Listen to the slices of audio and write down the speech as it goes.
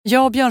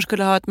Jag och Björn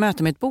skulle ha ett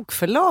möte med ett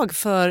bokförlag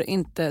för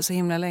inte så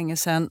himla länge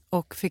sedan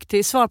och fick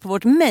till svar på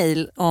vårt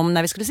mejl om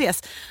när vi skulle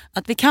ses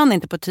att vi kan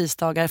inte på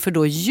tisdagar för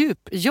då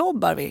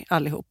djupjobbar vi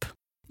allihop.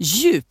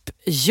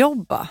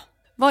 Djupjobba?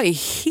 Vad i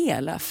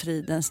hela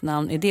fridens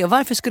namn är det? Och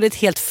varför skulle ett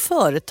helt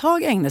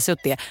företag ägna sig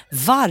åt det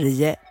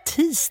varje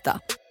tisdag?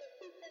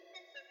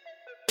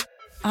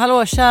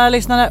 Hallå kära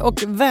lyssnare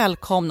och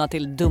välkomna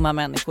till Dumma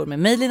människor med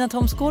mig Lina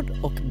Thomsgård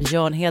och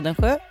Björn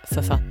Hedensjö,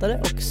 författare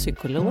och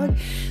psykolog.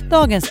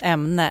 Dagens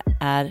ämne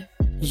är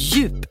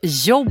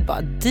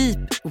djupjobba,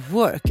 deep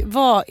work.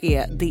 Vad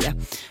är det?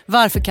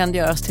 Varför kan det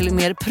göras till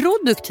mer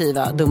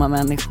produktiva dumma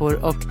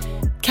människor och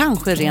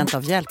kanske rent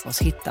av hjälpa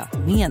oss hitta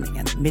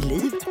meningen med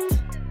livet?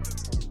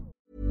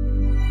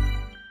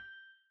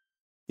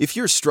 If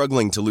you're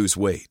struggling to lose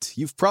weight,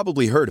 you've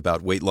probably heard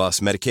about weight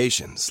loss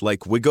medications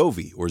like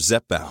Wegovy or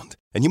Zepbound,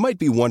 and you might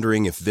be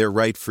wondering if they're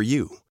right for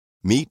you.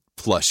 Meet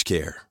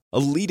PlushCare, a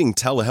leading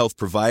telehealth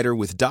provider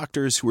with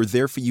doctors who are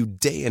there for you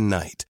day and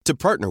night to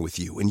partner with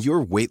you in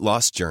your weight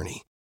loss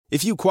journey.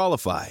 If you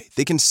qualify,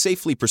 they can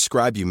safely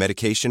prescribe you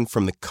medication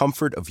from the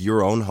comfort of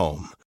your own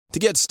home. To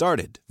get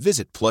started,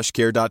 visit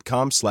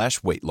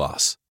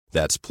plushcare.com/weightloss.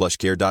 That's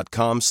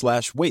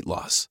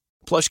plushcare.com/weightloss.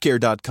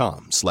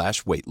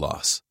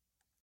 plushcare.com/weightloss.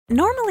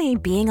 Normally,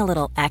 being a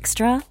little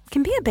extra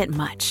can be a bit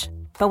much,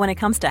 but when it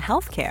comes to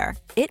healthcare,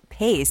 it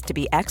pays to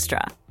be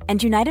extra.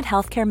 And United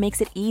Healthcare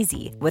makes it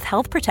easy with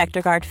Health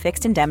Protector Guard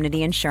fixed indemnity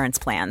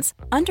insurance plans.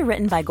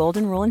 Underwritten by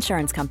Golden Rule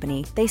Insurance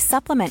Company, they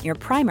supplement your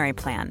primary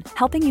plan,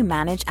 helping you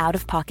manage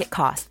out-of-pocket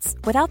costs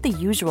without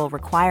the usual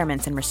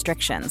requirements and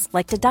restrictions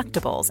like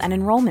deductibles and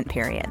enrollment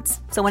periods.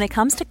 So when it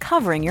comes to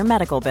covering your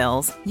medical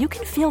bills, you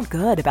can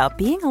feel good about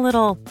being a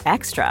little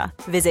extra.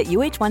 Visit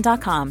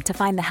uh1.com to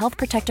find the Health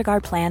Protector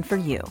Guard plan for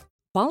you.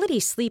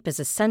 Quality sleep is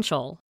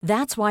essential.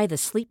 That's why the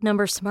Sleep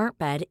Number Smart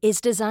Bed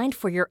is designed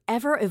for your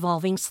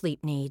ever-evolving sleep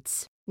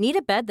needs. Need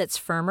a bed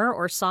that's firmer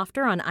or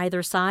softer on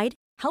either side?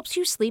 Helps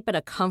you sleep at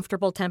a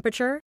comfortable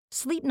temperature?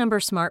 Sleep Number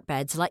Smart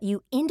Beds let you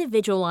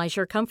individualize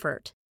your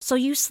comfort, so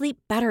you sleep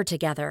better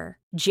together.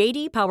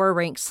 JD Power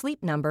ranks Sleep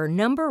Number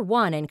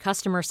 #1 in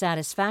customer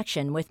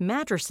satisfaction with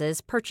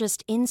mattresses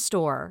purchased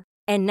in-store.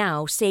 And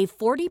now, save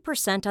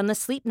 40% on the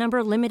Sleep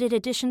Number Limited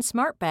Edition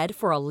Smart Bed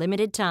for a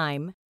limited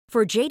time.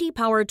 For JD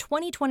Power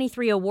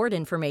 2023 award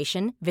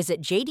information,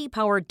 visit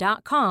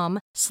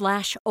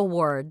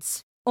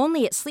jdpower.com/awards.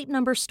 Only at Sleep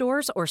Number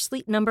stores or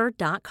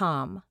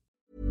sleepnumber.com.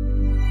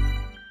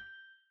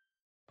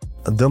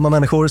 Dumma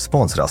människor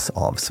sponsras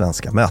av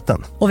Svenska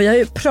möten. Och vi har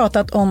ju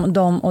pratat om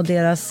dem och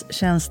deras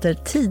tjänster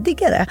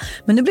tidigare.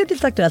 Men nu blir det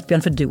lite aktuellt,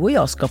 Björn, för du och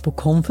jag ska på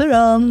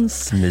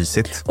konferens.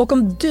 Mysigt. Och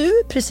om du,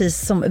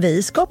 precis som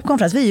vi, ska på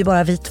konferens, vi är ju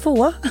bara vi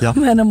två. Ja.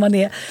 Men om man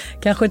är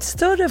kanske ett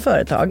större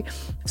företag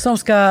som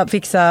ska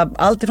fixa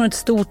allt ifrån ett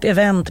stort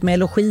event med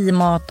logi,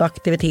 mat och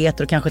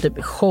aktiviteter och kanske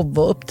typ show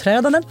och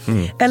uppträdanden.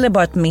 Eller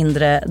bara ett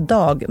mindre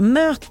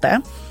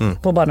dagmöte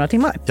på bara några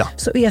timmar. Ja.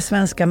 Så är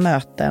Svenska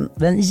möten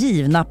den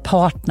givna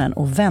partnern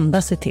att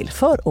vända sig till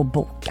för att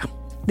boka.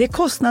 Det är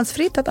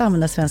kostnadsfritt att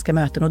använda Svenska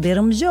möten och det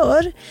de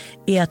gör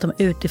är att de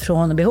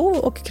utifrån behov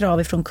och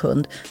krav ifrån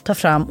kund tar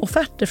fram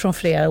offerter från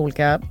flera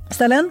olika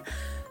ställen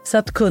så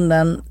att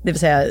kunden, det vill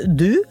säga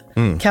du,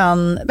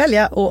 kan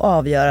välja och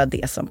avgöra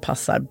det som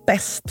passar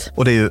bäst.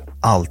 Och det är ju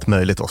allt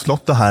möjligt då.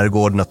 Slott och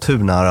herrgård,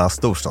 naturnära,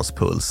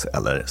 storstadspuls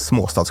eller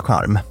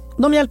småstadscharm.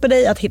 De hjälper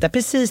dig att hitta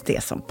precis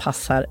det som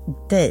passar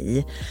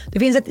dig. Det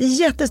finns ett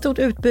jättestort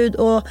utbud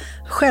och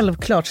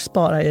självklart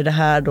sparar ju det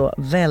här då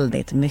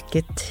väldigt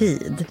mycket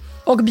tid.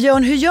 Och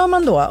Björn, hur gör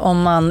man då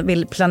om man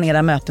vill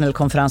planera möten eller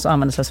konferens och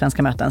använda sig av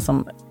Svenska möten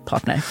som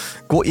partner?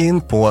 Gå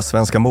in på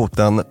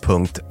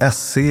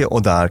svenskamoten.se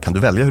och där kan du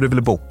välja hur du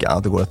vill boka.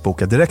 Det går att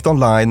boka direkt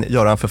online,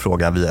 göra en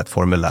förfrågan via ett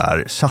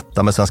formulär,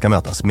 chatta med Svenska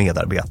mötens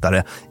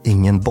medarbetare,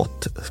 ingen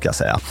bot ska jag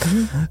säga,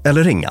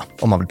 eller ringa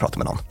om man vill prata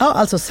med någon. Ja,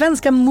 alltså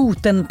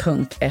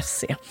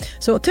svenskamoten.se.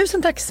 Så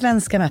tusen tack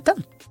Svenska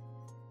möten.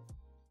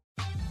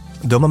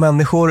 Dumma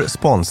människor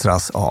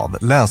sponsras av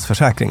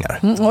Länsförsäkringar.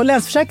 Och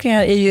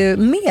Länsförsäkringar är ju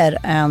mer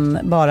än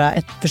bara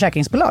ett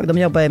försäkringsbolag. De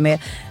jobbar ju med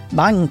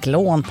bank,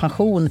 lån,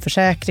 pension,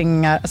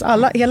 försäkringar,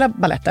 alltså hela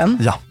balletten.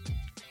 Ja.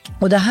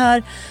 Och det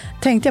här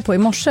tänkte jag på i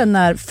morse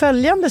när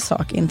följande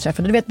sak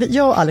inträffade. Du vet,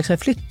 jag och Alex har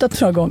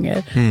flyttat några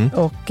gånger.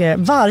 Och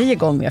varje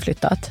gång vi har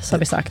flyttat så har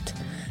vi sagt,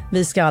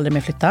 vi ska aldrig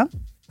mer flytta.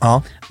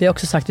 Ja. Vi har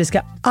också sagt, vi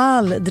ska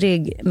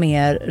aldrig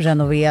mer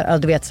renovera.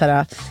 Du vet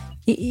såhär,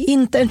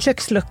 inte en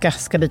kökslucka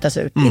ska bytas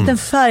ut. Inte en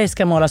färg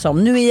ska målas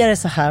om. Nu är det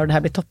så här och det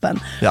här blir toppen.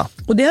 Ja.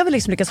 Och det har vi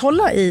liksom lyckats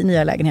hålla i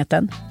nya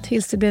lägenheten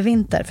tills det blev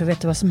vinter. För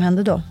vet du vad som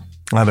hände då?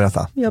 Jag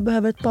berättar. Jag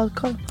behöver ett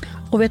badkar.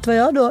 Och vet du vad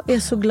jag då är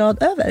så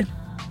glad över?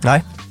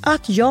 Nej.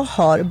 att jag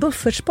har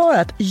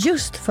buffertsparat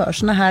just för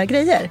såna här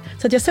grejer.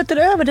 Så att jag sätter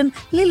över den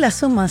lilla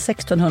summan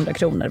 1600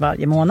 kronor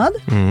varje månad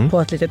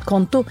på ett litet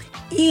konto.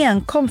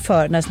 Enkom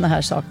för när såna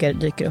här saker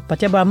dyker upp.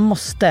 Att jag bara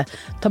måste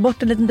ta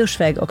bort en liten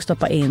duschvägg och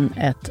stoppa in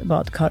ett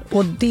badkar.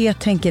 Och det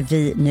tänker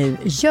vi nu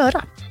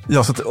göra.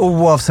 Ja, så att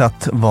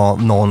oavsett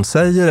vad någon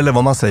säger eller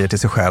vad man säger till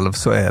sig själv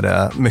så är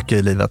det mycket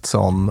i livet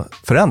som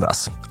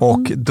förändras.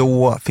 Och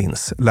då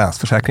finns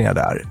Länsförsäkringar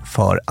där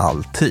för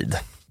alltid.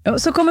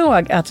 Så kom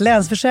ihåg att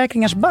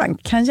Länsförsäkringars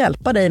bank kan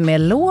hjälpa dig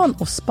med lån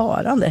och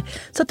sparande.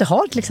 Så att du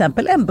har till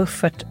exempel en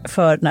buffert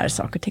för när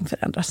saker och ting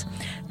förändras.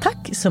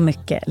 Tack så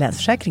mycket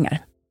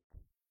Länsförsäkringar.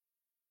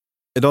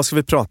 Idag ska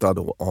vi prata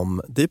då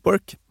om deep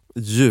work,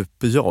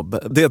 djupjobb.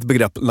 Det är ett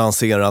begrepp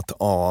lanserat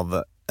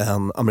av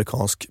en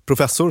amerikansk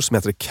professor som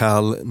heter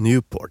Cal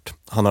Newport.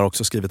 Han har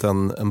också skrivit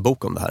en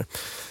bok om det här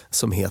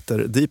som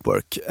heter Deep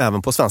Work,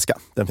 även på svenska.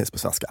 Den finns på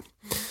svenska.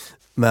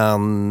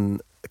 Men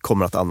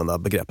kommer att använda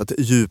begreppet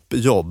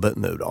djupjobb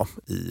nu då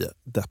i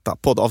detta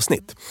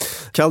poddavsnitt.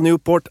 Cal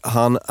Newport,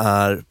 han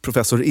är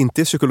professor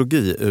inte i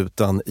psykologi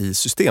utan i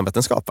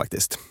systemvetenskap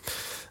faktiskt.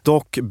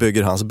 Dock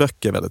bygger hans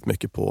böcker väldigt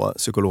mycket på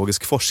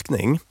psykologisk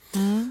forskning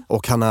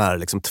och han är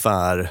liksom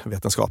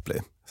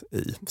tvärvetenskaplig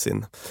i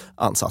sin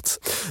ansats.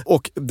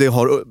 Och det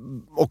har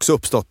också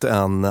uppstått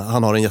han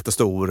har en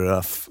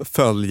jättestor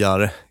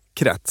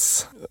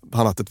följarkrets. Han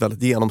har haft ett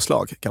väldigt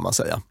genomslag kan man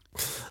säga.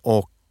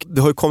 Och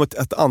det har ju kommit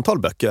ett antal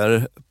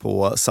böcker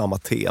på samma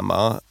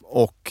tema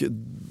och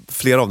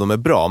flera av dem är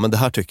bra, men det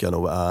här tycker jag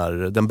nog är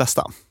den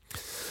bästa.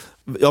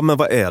 Ja, men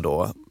vad är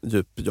då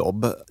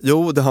djupjobb?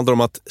 Jo, det handlar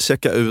om att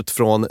checka ut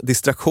från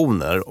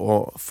distraktioner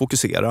och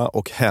fokusera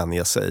och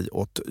hänge sig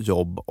åt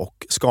jobb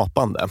och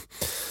skapande.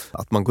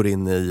 Att man går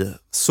in i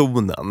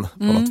zonen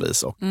på något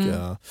vis och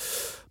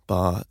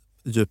bara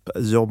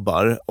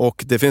djupjobbar.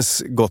 Och det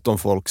finns gott om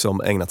folk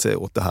som ägnat sig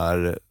åt det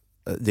här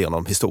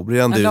genom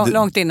historien.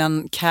 Långt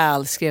innan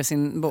Cal skrev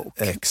sin bok.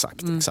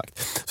 Exakt.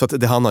 Så att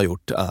det han har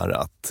gjort är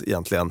att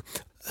egentligen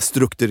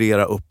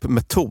strukturera upp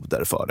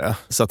metoder för det.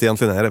 Så att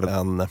egentligen är det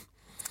väl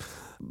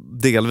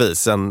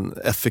delvis en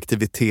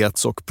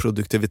effektivitets- och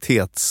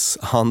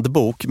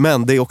produktivitetshandbok.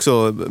 Men det är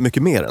också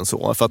mycket mer än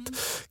så. För att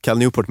Cal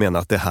Newport menar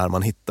att det är här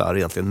man hittar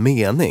egentligen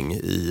mening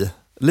i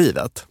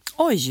livet.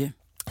 Oj!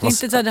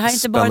 Det här är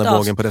inte bara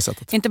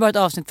ett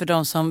avsnitt för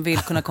de som vill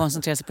kunna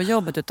koncentrera sig på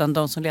jobbet utan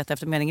de som letar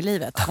efter mening i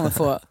livet kommer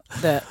få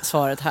det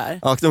svaret här.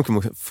 Ja, de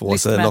kommer få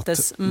sig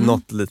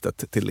något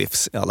litet till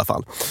livs i alla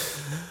fall.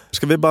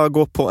 Ska vi bara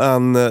gå på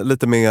en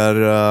lite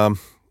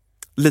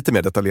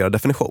mer detaljerad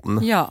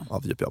definition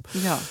av djupjobb?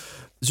 Ja.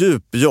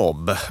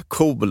 Djupjobb,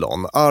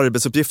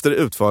 arbetsuppgifter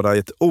utförda i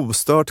ett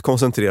ostört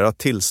koncentrerat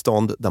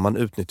tillstånd där man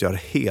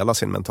utnyttjar hela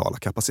sin mentala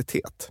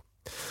kapacitet.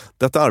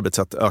 Detta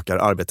arbetssätt ökar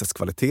arbetets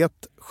kvalitet,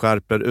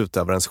 skärper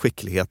utövarens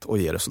skicklighet och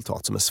ger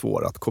resultat som är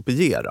svåra att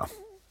kopiera.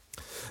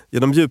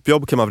 Genom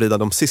djupjobb kan man vrida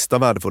de sista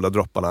värdefulla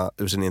dropparna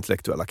ur sin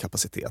intellektuella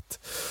kapacitet.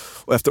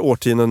 Och efter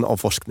årtionden av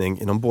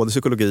forskning inom både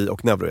psykologi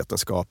och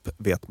neurovetenskap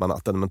vet man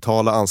att den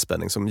mentala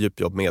anspänning som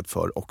djupjobb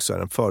medför också är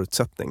en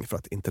förutsättning för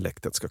att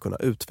intellektet ska kunna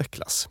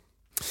utvecklas.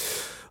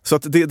 Så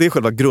att det är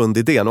själva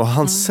grundidén och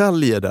han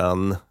säljer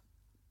den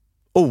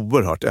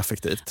oerhört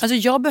effektivt. Alltså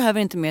jag behöver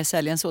inte mer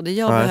sälja än så. Det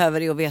jag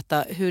behöver är att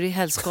veta hur i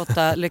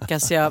helskotta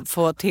lyckas jag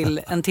få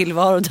till en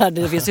tillvaro där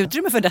det finns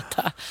utrymme för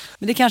detta.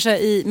 Men det kanske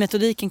i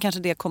metodiken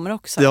kanske det kommer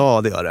också.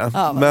 Ja, det gör det.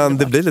 Ja, men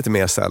det blir lite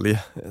mer sälj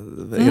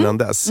innan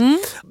dess.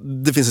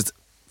 Det finns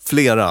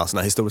flera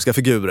såna historiska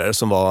figurer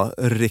som var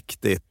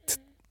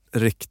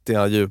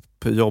riktiga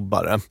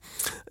djupjobbare.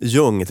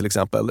 Jung till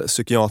exempel,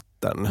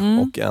 psykiatern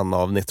och en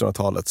av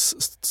 1900-talets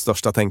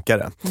största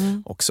tänkare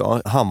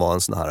också. Han var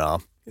en sån här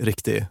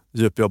riktig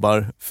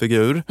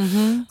djupjobbarfigur.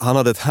 Han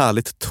hade ett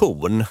härligt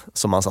torn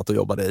som han satt och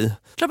jobbade i.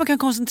 Klart man kan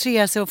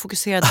koncentrera sig och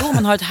fokusera då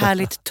man har ett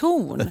härligt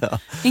torn. Ja.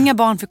 Inga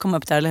barn fick komma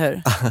upp där, eller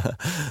hur?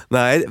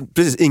 Nej,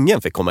 precis.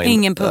 Ingen fick komma in.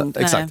 Ingen punkt.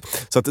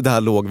 Exakt. Så att det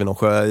här låg vid någon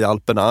sjö i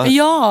Alperna.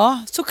 Ja,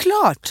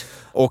 såklart.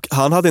 Och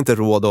han hade inte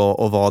råd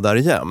att vara där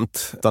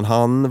jämt. Utan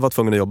han var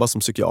tvungen att jobba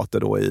som psykiater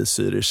då i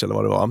Zürich eller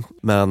vad det var.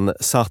 Men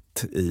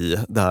satt i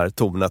det här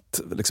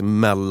tornet liksom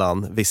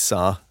mellan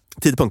vissa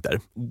tidpunkter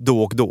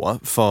då och då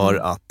för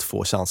att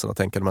få chansen att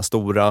tänka de här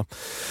stora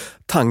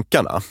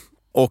tankarna.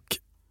 Och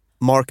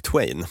Mark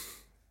Twain,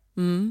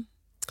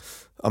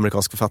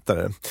 amerikansk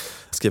författare,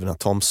 skriver den här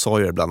Tom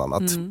Sawyer bland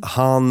annat.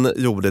 Han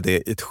gjorde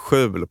det i ett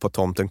skjul på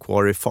Tomten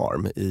Quarry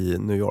Farm i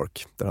New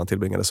York där han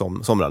tillbringade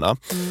somrarna.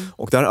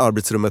 Och det här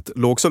arbetsrummet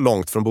låg så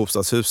långt från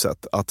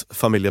bostadshuset att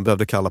familjen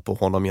behövde kalla på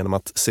honom genom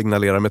att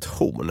signalera med ett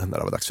horn när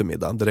det var dags för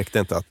middag. Det räckte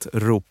inte att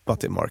ropa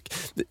till Mark.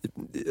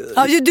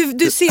 Ja,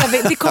 du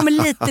ser, det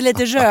kommer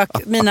lite rök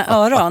mina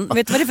öron.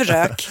 Vet du vad det är för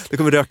rök? Det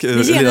kommer rök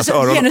ur Linas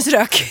öron.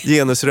 Genusrök.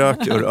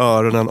 Genusrök ur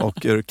öronen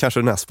och kanske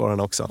ur näsborren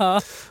också.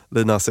 Ja.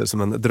 Lina ser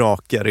som en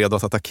drake redo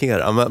att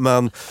attackera.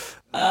 Men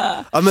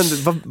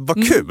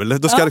vad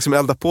kul. Då ska jag liksom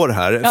elda på det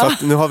här. För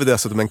att nu har vi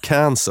dessutom en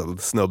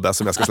cancelled snubbe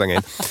som jag ska slänga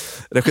in.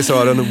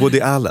 Regissören Woody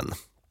Allen.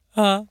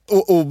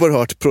 Och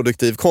oerhört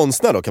produktiv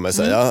konstnär då kan man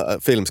säga,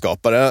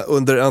 filmskapare.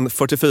 Under en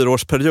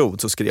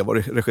 44-årsperiod så skrev och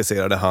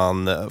regisserade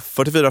han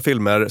 44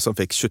 filmer som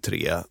fick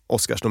 23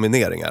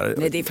 Oscarsnomineringar.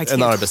 Nej, det är faktiskt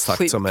en helt arbetstakt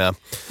sjukt. som är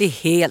Det är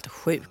helt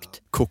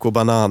sjukt. Coco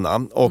Banana.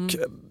 Och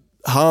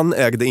han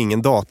ägde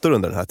ingen dator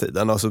under den här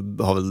tiden. Alltså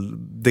har väl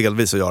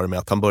delvis att göra med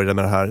att han började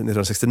med det här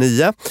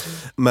 1969.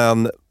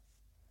 Men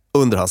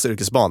under hans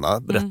yrkesbana,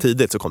 rätt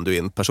tidigt, så kom det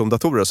in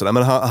persondatorer och sådär.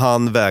 Men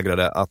han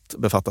vägrade att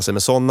befatta sig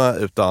med sådana,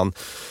 utan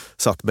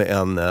satt med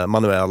en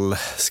manuell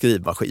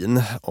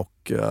skrivmaskin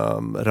och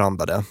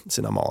randade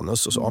sina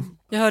manus och så.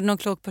 Jag hörde någon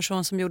klok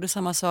person som gjorde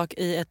samma sak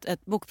i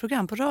ett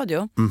bokprogram på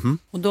radio.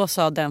 Och då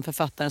sa den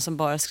författaren som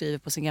bara skriver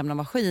på sin gamla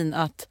maskin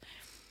att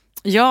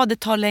ja, det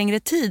tar längre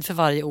tid för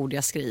varje ord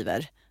jag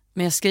skriver.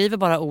 Men jag skriver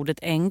bara ordet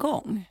en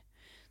gång.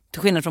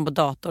 Till skillnad från på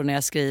dator när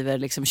jag skriver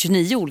liksom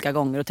 29 olika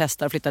gånger och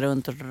testar och flyttar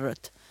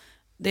runt.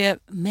 Det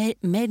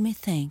made me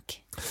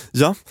think.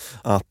 Ja,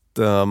 att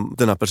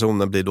den här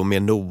personen blir då mer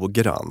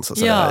noggrann. Så att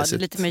säga, det är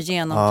lite mer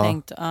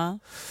genomtänkt. Ja.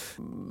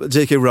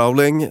 J.K.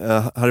 Rowling,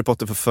 Harry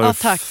Potter för... Ja,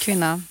 tack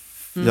kvinna.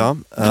 Ja,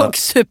 och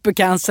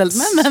supercancelled.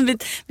 Men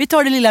vi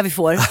tar det lilla vi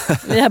får.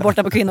 Vi är här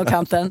borta på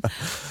kvinnokanten.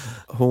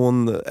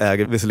 Hon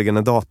äger visserligen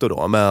en dator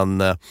då,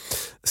 men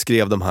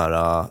skrev de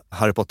här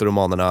Harry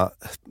Potter-romanerna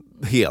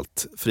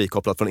helt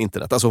frikopplat från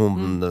internet. Alltså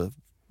hon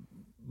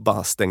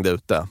bara stängde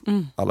ute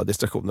alla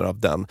distraktioner av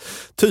den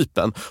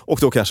typen. Och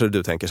då kanske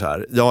du tänker så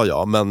här,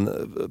 ja, men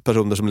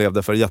personer som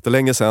levde för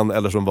jättelänge sedan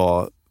eller som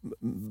var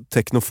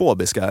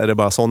teknofobiska, är det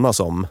bara sådana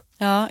som...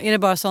 Ja, är det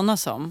bara sådana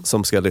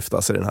som ska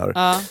lyftas i, i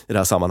det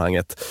här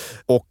sammanhanget.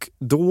 Och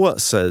då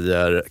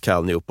säger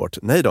Cal Newport,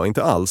 nej då,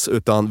 inte alls,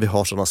 utan vi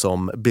har sådana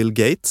som Bill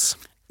Gates.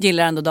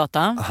 Gillar ändå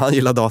data. Han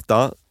gillar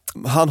data.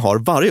 Han har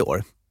varje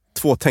år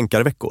 2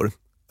 tänkarveckor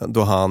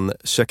då han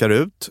checkar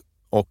ut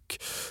och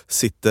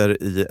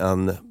sitter i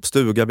en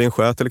stuga vid en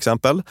sjö till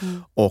exempel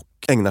och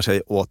ägnar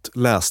sig åt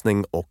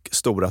läsning och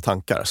stora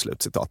tankar,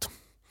 slutcitat.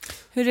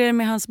 Hur är det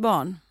med hans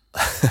barn?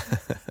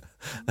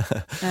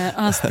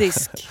 Hans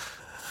disk?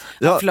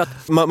 Ja,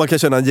 man kan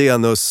känna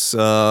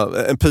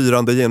en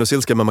pyrande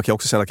genusilska, men man kan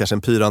också känna kanske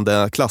en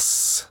pyrande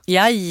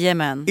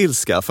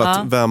ilska för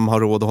att vem har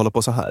råd att hålla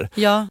på så här?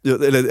 Ja.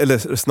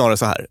 Eller snarare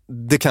så här,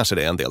 det kanske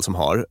det är en del som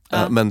har,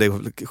 men det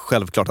är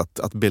självklart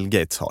att Bill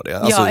Gates har det.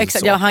 Alltså, ja,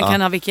 exakt. Ja,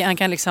 han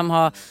kan liksom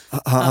ha...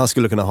 Han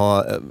skulle kunna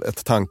ha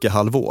ett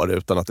tankehalvår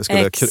utan att det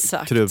skulle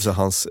krusa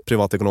hans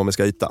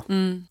privatekonomiska yta.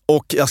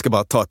 Och jag ska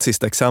bara ta ett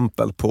sista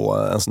exempel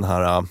på en sån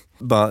här...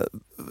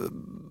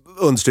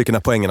 understryker den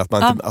här poängen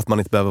att man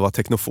inte behöver vara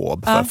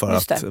teknofob för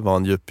att vara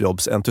en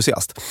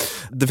djupjobbsentusiast.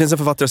 Det finns en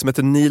författare som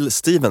heter Neil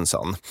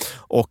Stevenson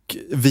och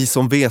vi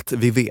som vet,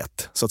 vi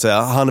vet. Så att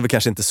säga. Han är väl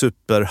kanske inte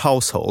super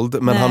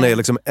household, men han är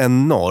liksom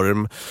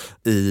enorm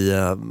i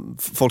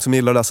folk som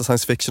gillar att läsa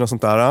science fiction och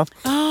sånt där.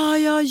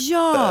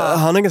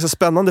 Han är en ganska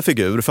spännande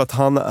figur för att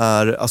han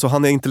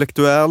är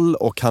intellektuell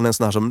och han är en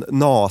sån här som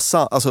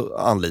NASA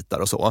anlitar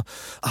och så.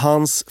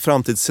 Hans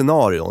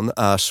framtidsscenarion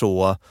är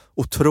så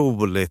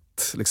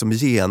otroligt liksom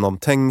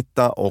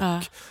genomtänkta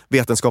och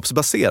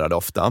vetenskapsbaserade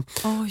ofta.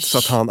 Så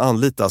att han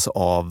anlitas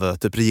av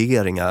typ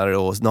regeringar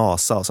och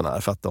NASA och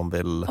sådär för att de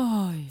vill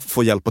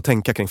få hjälp att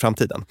tänka kring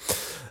framtiden.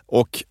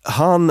 Och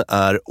han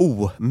är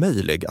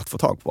omöjlig att få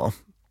tag på.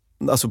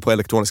 Alltså på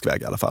elektronisk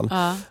väg i alla fall.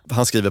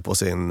 Han skriver på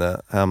sin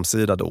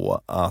hemsida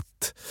då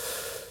att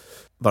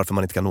varför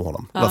man inte kan nå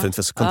honom. Varför inte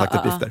finns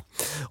kontaktuppgifter.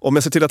 Om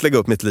jag ser till att lägga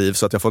upp mitt liv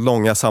så att jag får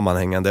långa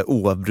sammanhängande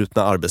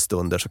oavbrutna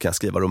arbetsstunder så kan jag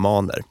skriva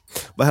romaner.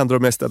 Vad händer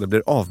om jag istället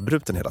blir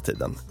avbruten hela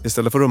tiden?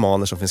 Istället för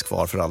romaner som finns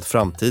kvar för all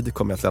framtid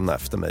kommer jag att lämna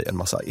efter mig en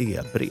massa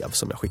e-brev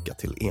som jag skickar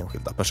till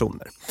enskilda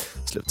personer.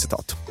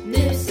 Slutcitat.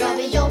 Nu ska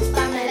vi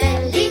jobba med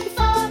väldigt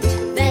fart,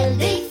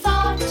 väldigt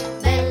fart,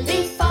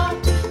 väldigt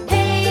fart.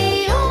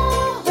 Hej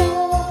och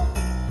hå.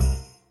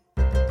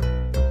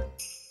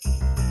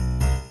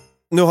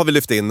 Nu har vi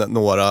lyft in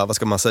några, vad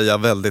ska man säga,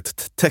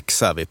 väldigt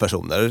tech-savvy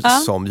personer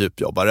som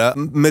djupjobbare.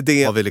 Med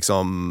det har vi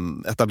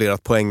liksom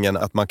etablerat poängen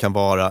att man kan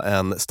vara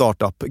en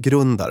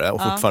startup-grundare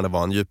och fortfarande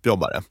vara en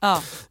djupjobbare.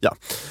 Ja.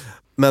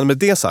 Men med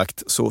det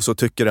sagt så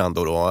tycker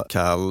ändå då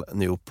Cal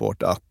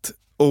Newport att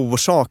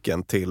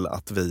orsaken till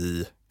att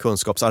vi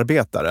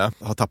kunskapsarbetare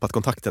har tappat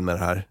kontakten med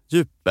det här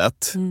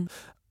djupet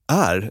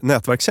är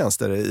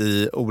nätverkstjänster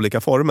i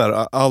olika former.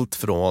 Allt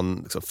från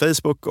liksom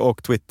Facebook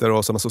och Twitter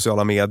och sådana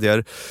sociala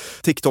medier,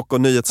 TikTok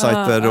och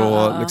nyhetssajter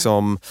och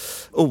liksom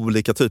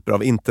olika typer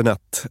av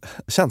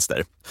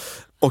internettjänster.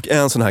 Och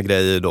en sån här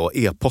grej är då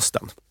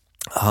e-posten.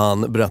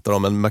 Han berättar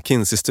om en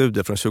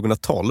McKinsey-studie från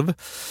 2012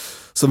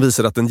 som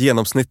visar att en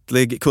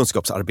genomsnittlig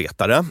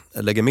kunskapsarbetare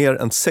lägger mer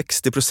än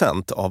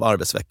 60% av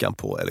arbetsveckan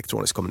på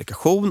elektronisk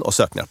kommunikation och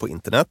sökningar på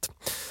internet.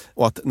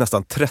 Och att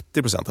nästan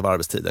 30% av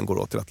arbetstiden går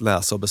åt till att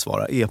läsa och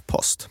besvara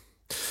e-post.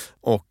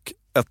 Och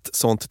ett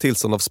sånt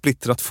tillstånd av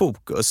splittrat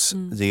fokus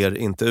ger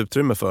inte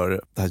utrymme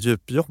för det här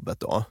djupjobbet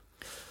då.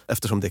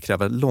 Eftersom det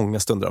kräver långa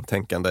stunder av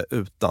tänkande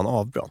utan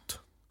avbrott.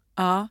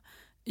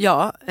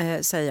 Ja,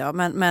 säger jag.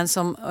 Men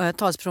som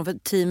talesperson för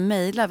Team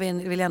Maila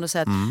vill jag ändå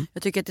säga att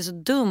jag tycker att det är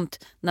så dumt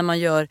när man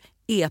gör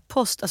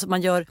e-post, alltså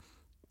man gör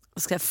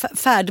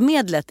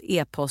färdmedlet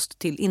e-post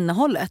till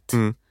innehållet.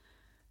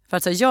 För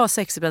att säga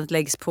 60%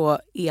 läggs på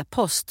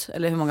e-post,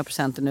 eller hur många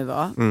procent det nu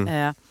var.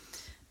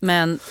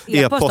 Men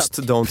e-post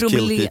don't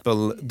kill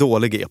people,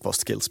 dålig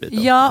e-post kills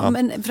people. Ja,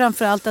 men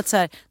framförallt att så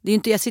här, det är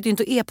inte, jag sitter ju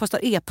inte och e-postar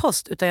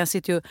e-post, utan jag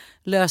sitter ju och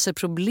löser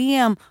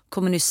problem,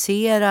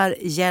 kommunicerar,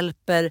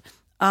 hjälper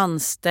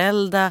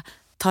anställda,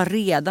 tar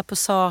reda på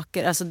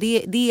saker. Alltså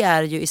det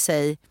är ju i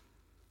sig,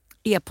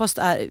 e-post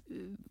är,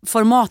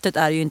 formatet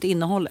är ju inte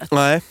innehållet.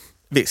 Nej,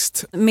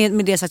 visst.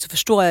 Med det sagt så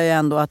förstår jag ju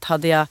ändå att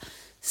hade jag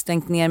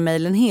stängt ner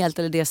mejlen helt,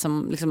 eller det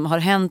som liksom har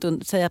hänt,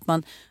 säg att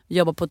man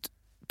jobbar på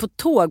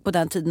tåg på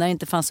den tiden när det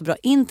inte fanns så bra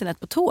internet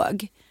på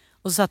tåg.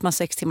 Och så satt man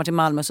 6 timmar till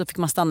Malmö, så fick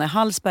man stanna i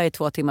Hallsberg i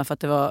 2 timmar för att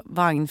det var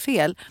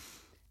vagnfel.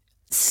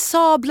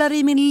 Sablar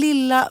i min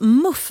lilla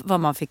muff vad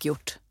man fick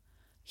gjort.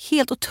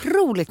 Helt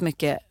otroligt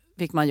mycket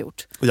fick man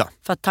gjort. Ja.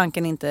 För att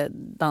tanken inte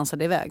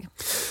dansade iväg.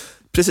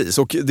 Precis,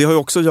 och det har ju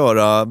också att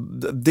göra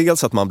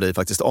dels att man blir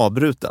faktiskt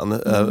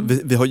avbruten.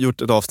 Vi har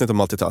gjort ett avsnitt om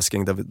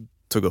multitasking där vi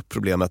tog upp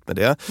problemet med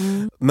det.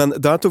 Men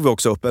där tog vi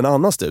också upp en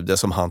annan studie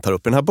som han tar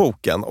upp i den här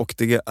boken, och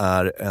det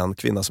är en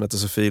kvinna som heter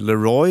Sophie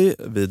Leroy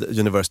vid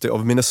University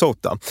of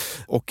Minnesota.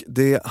 Och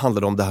det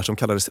handlade om det här som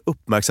kallades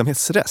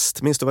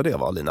uppmärksamhetsrest. Minns du vad det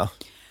var, Lina?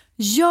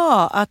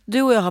 Ja, att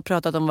du och jag har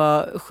pratat om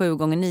vad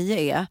 7x9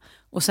 är.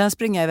 Och sen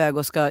springer jag iväg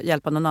och ska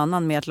hjälpa någon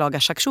annan med att laga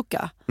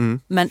shakshuka.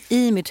 Men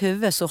i mitt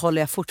huvud så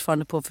håller jag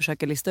fortfarande på att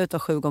försöka lista ut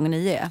vad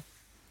 7x9 är.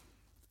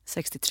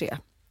 63.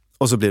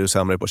 Och så blir du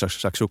sämre på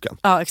shakshukan.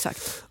 Ja,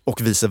 exakt.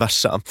 Och vice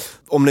versa.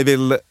 Om ni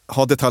vill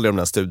ha detaljer om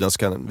den här studien så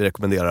kan vi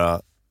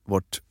rekommendera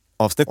vårt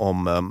avsnitt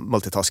om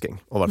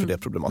multitasking och varför det är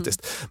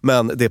problematiskt.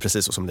 Men det är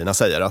precis så som Lina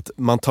säger, att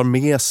man tar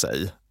med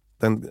sig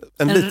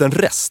en liten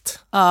rest.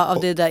 Ja,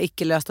 av det där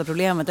icke-lösta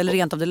problemet. Eller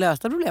rent av det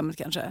lösta problemet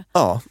kanske.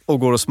 Ja, och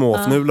går och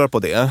småfnular på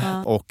det.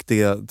 Och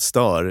det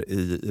stör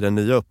i den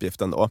nya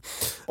uppgiften då.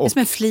 Det är som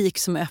en flik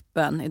som är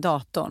öppen i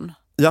datorn.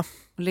 Ja.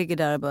 Och ligger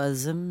där och bara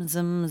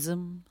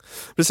zum.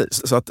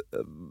 Precis, så att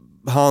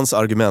hans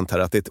argument här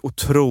är att det är ett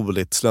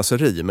otroligt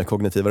slöseri med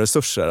kognitiva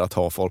resurser att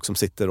ha folk som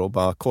sitter och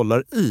bara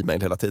kollar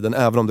e-mail hela tiden.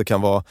 Även om det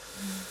kan vara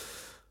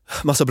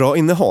massa bra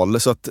innehåll.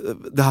 Så att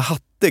det här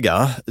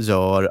hattiga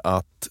gör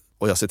att,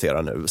 och jag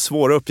citerar nu,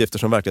 svåra uppgifter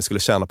som verkligen skulle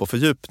tjäna på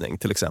fördjupning,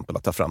 till exempel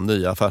att ta fram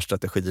nya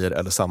affärsstrategier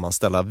eller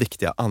sammanställa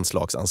viktiga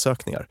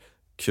anslagsansökningar.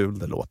 Kul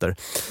det låter.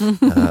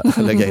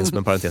 Lägga in som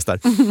en parentes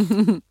där.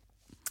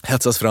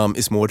 Hetsas fram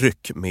i små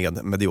ryck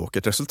med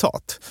mediokert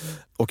resultat.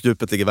 Och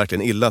djupet ligger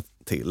verkligen illa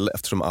till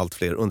eftersom allt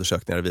fler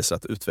undersökningar visar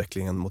att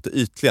utvecklingen mot det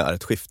ytliga är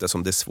ett skifte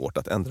som det är svårt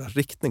att ändra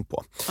riktning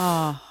på.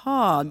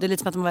 Aha, det är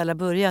lite som att man väl har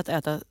börjat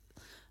äta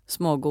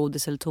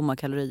smågodis eller tomma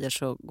kalorier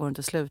så går det inte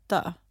att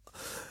sluta.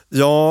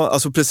 Ja,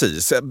 alltså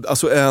precis.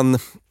 Alltså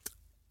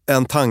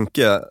en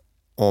tanke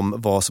om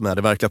vad som är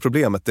det verkliga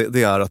problemet,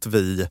 det är att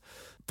vi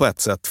på ett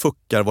sätt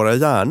fuckar våra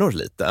hjärnor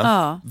lite.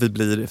 Ja. Vi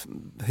blir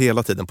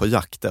hela tiden på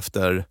jakt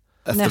efter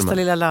nästa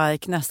lilla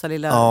like, nästa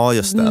lilla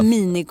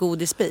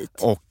minigodisbit.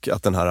 Och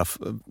att den här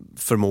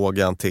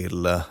förmågan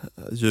till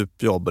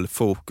djupjobb eller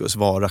fokus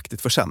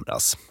varaktigt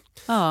försämras.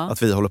 Ja.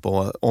 Att vi håller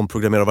på att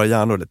omprogrammera våra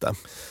hjärnor lite.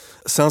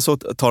 Sen så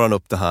tar han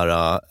upp det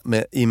här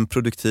med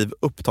improduktiv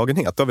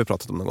upptagenhet. Det har vi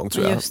pratat om någon gång,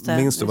 tror jag.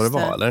 Minns du vad det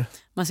var, eller?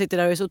 Man sitter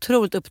där och är så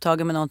otroligt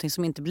upptagen med någonting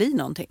som inte blir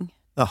någonting.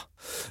 Ja,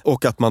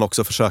 och att man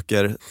också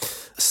försöker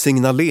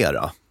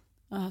signalera.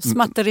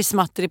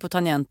 Smatteri på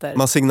tangenter.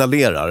 Man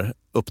signalerar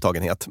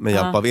upptagenhet med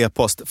hjälp av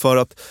e-post.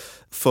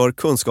 För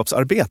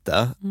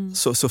kunskapsarbete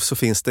så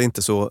finns det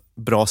inte så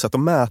bra sätt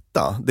att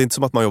mäta. Det är inte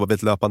som att man jobbar vid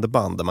ett löpande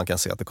band där man kan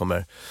se att det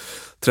kommer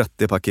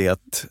 30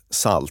 paket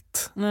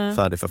salt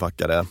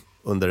färdigförpackade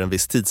under en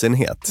viss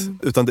tidsenhet.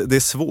 Utan det är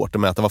svårt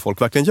att mäta vad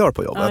folk verkligen gör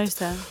på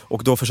jobbet. Ja,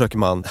 och då försöker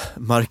man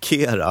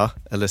markera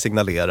eller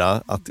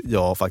signalera att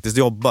jag faktiskt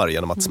jobbar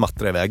genom att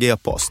smattra iväg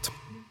e-post.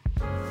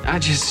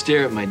 I just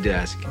stare at my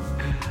desk,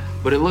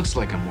 but it looks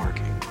like I'm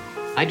working.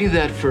 I do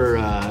that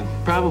for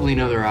probably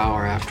another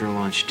hour after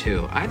lunch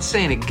too. I'd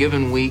say in a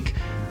given week,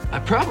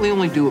 I probably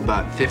only do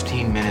about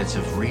 15 minutes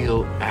of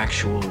real,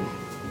 actual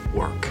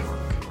work.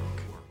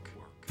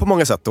 På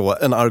många sätt då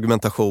en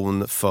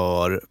argumentation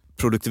för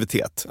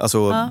produktivitet.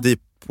 Alltså deep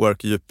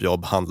work,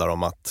 djupjobb handlar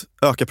om att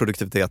öka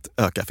produktivitet,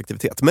 öka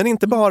effektivitet. Men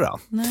inte bara.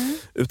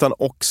 Utan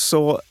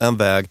också en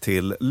väg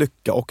till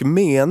lycka och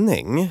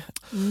mening.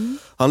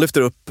 Han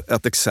lyfter upp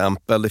ett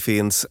exempel. Det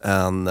finns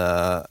en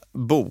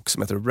bok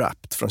som heter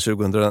Wrapped från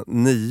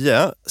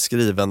 2009.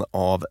 Skriven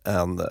av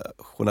en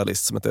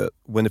journalist som heter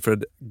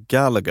Winifred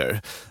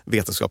Gallagher.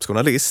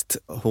 Vetenskapsjournalist.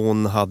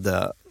 Hon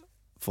hade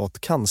fått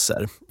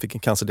cancer. Fick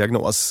en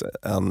cancerdiagnos.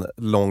 En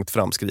långt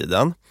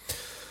framskriden.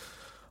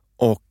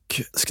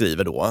 Och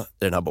skriver då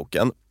i den här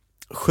boken: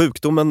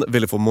 sjukdomen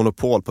ville få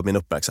monopol på min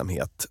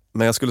uppmärksamhet,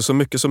 men jag skulle så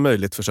mycket som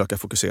möjligt försöka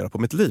fokusera på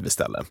mitt liv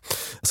istället.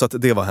 Så att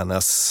det var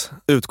hennes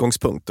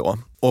utgångspunkt då.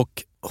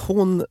 Och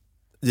hon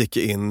gick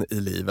in i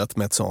livet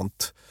med ett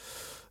sånt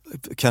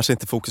kanske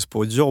inte fokus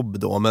på jobb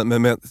då,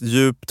 men med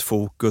djupt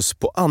fokus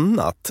på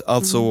annat.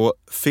 Alltså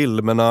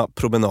filmerna,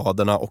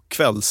 promenaderna och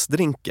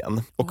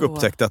kvällsdrinken. Och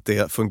upptäckte att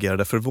det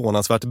fungerade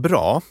förvånansvärt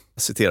bra,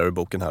 citerar du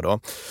boken här då.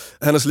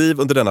 Hennes liv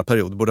under denna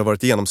period borde ha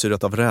varit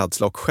genomsyrat av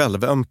rädsla och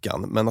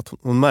självömkan, men att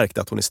hon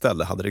märkte att hon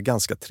istället hade det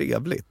ganska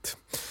trevligt.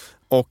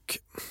 Och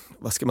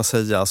vad ska man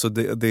säga, alltså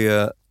det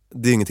är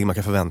ingenting man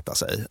kan förvänta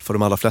sig. För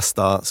de allra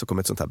flesta så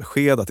kommer ett sånt här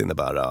besked att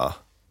innebära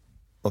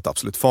något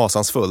absolut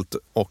fasansfullt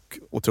och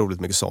otroligt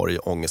mycket sorg,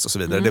 ångest och så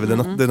vidare. Det är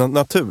väl det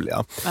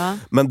naturliga.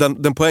 Men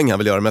den poäng jag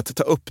vill göra med att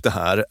ta upp det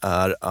här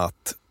är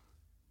att,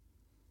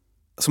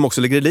 som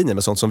också ligger i linje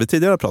med sånt som vi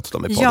tidigare har pratat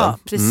om i podden. Ja,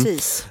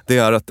 precis. Det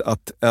är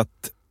att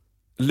ett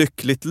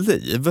lyckligt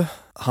liv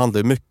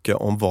handlar mycket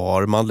om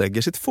var man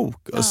lägger sitt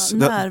fokus.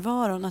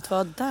 Närvaron, att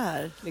vara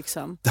där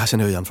liksom. Det här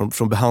känner jag igen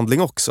från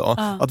behandling också.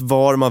 Att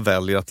var man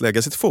väljer att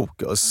lägga sitt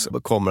fokus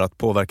kommer att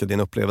påverka din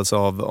upplevelse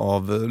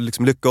av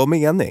liksom lycka och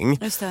mening.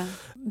 Just det.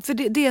 För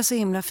det är så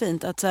himla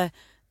fint att så här,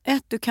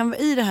 du kan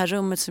i det här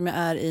rummet som jag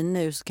är i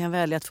nu, så kan jag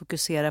välja att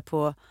fokusera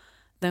på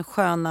den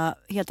sköna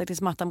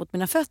heltäckningsmattan mot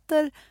mina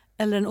fötter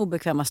eller den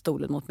obekväma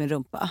stolen mot min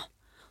rumpa.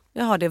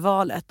 Jag har det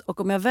valet, och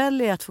om jag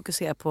väljer att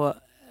fokusera på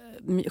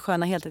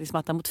sköna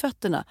heltäckningsmattan mot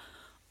fötterna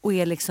och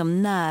är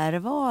liksom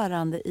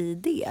närvarande i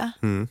det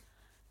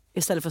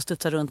istället för att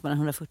studsa runt mellan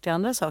 140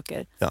 andra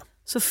saker,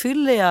 så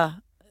fyller jag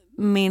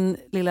min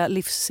lilla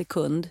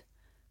livssekund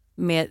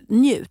med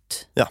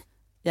njut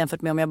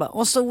jämfört med om jag bara,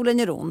 och solen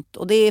gör ont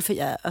och det är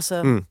för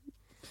alltså.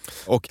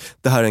 Och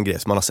det här är en grej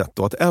som man har sett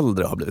då att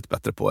äldre har blivit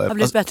bättre på. Har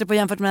blivit bättre på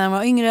jämfört med när man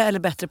var yngre eller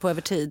bättre på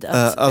över tid?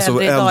 Alltså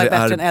äldre idag är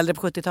bättre än äldre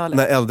på 70-talet?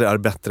 Nej, äldre är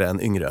bättre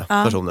än yngre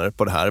personer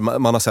på det här.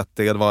 Man har sett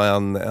det var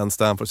en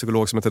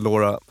Stanford-psykolog som heter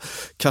Laura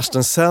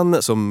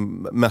Carstensen som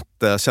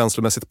mätte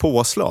känslomässigt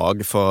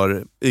påslag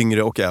för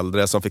yngre och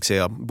äldre som fick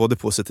se både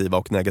positiva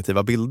och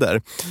negativa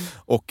bilder.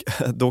 Och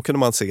då kunde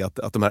man se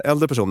att de här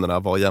äldre personerna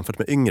var jämfört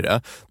med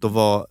yngre, de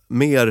var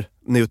mer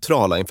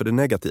neutrala inför det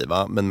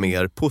negativa men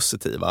mer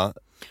positiva.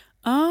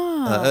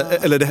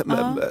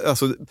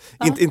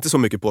 Inte så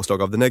mycket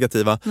påslag av det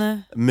negativa,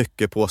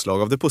 mycket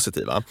påslag av det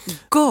positiva.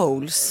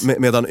 Goals.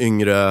 Medan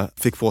yngre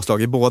fick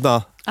påslag i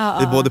både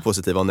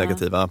positiva och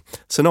negativa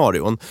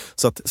scenarion.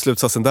 Så att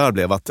slutsatsen där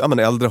blev att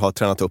äldre har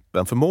tränat upp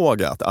en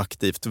förmåga att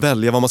aktivt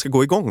välja vad man ska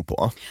gå igång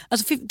på.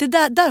 Alltså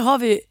där har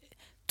vi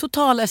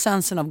total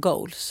essensen av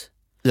goals.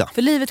 Ja.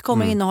 För livet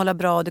kommer innehålla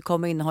bra och det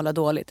kommer innehålla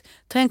dåligt.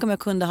 Tänk om jag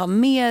kunde ha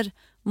mer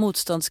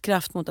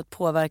motståndskraft mot att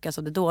påverkas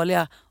av det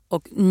dåliga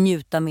och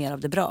njuta mer av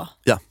det bra.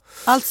 Ja.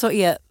 Alltså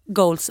är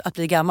goals att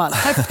bli gammal.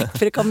 Perfekt,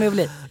 för det kommer att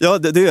bli. Ja,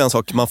 det är en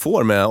sak man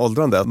får med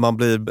åldrande. Man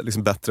blir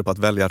liksom bättre på att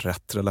välja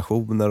rätt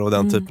relationer och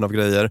den typen av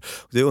grejer.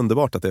 Det är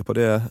underbart att det är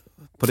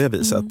på det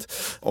viset.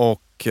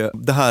 Och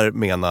det här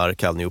menar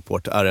Cal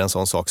Newport är en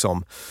sån sak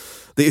som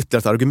det är ytterligare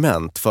ett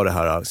argument för det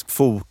här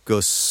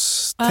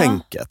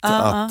fokustänket.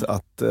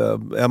 Att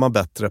är man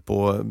bättre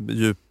på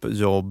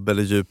djupjobb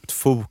eller djupt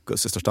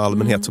fokus i största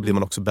allmänhet så blir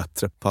man också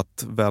bättre på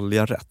att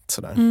välja rätt.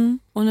 Sådär.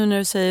 Och nu när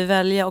du säger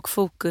välja och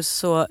fokus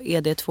så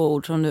är det 2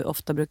 ord som du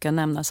ofta brukar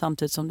nämna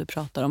samtidigt som du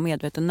pratar om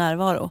medveten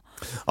närvaro.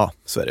 Ja,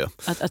 så är det ju.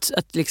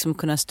 Att liksom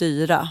kunna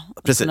styra.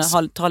 Precis.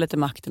 Kunna ta lite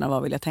makten av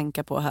vad vill jag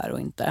tänka på här och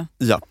inte.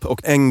 Ja,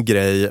 och en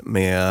grej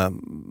med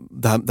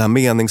det här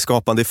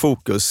meningsskapande i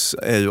fokus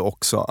är ju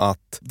också att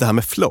det här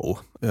med flow.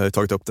 Jag har ju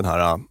tagit upp den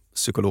här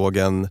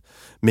psykologen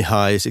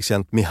Mihai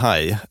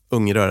Csikszentmihalyi,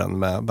 ungrören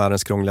med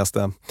världens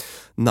krångligaste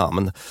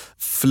namn.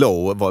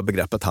 Flow var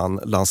begreppet han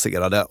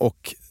lanserade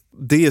och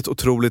det är ett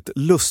otroligt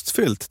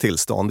lustfyllt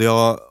tillstånd.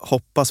 Jag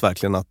hoppas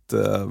verkligen att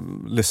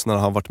lyssnarna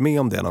har varit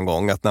med om det någon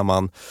gång. Att när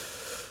man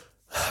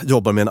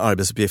jobbar med en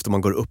arbetsuppgift och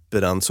man går upp i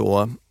den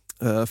så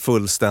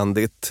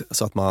fullständigt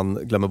så att man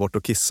glömmer bort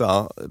att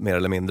kissa mer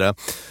eller mindre.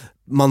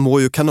 Man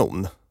mår ju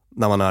kanon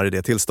när man är i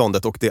det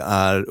tillståndet och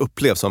det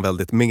upplevs som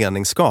väldigt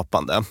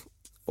meningsskapande.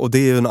 Och det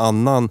är ju en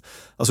annan,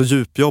 alltså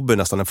djupjobb är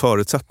nästan en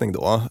förutsättning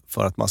då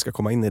för att man ska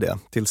komma in i det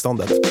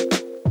tillståndet.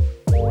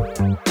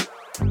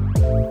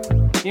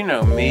 You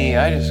know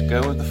me, I just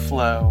go with the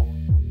flow.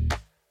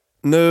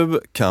 Nu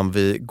kan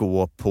vi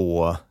gå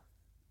på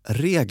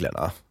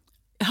reglerna.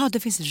 Ja, det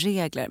finns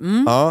regler.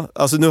 Ja,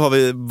 alltså nu har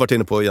vi varit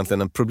inne på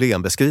egentligen en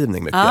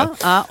problembeskrivning mycket.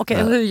 Ja,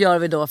 okej. Hur gör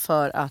vi då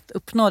för att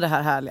uppnå det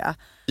här härliga?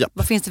 Ja.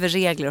 Vad finns det för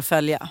regler att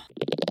följa?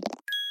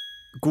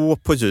 Gå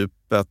på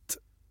djupet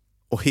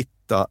och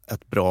hitta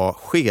ett bra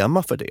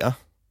schema för det.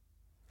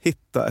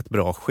 Hitta ett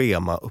bra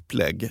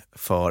schemaupplägg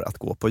för att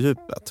gå på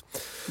djupet.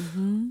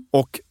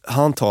 Och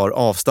han tar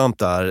avstamp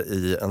där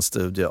i en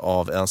studie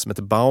av en som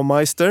heter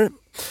Baumeister.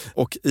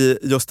 Och i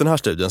just den här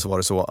studien så var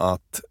det så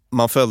att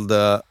man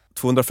följde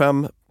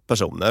 205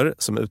 personer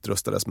som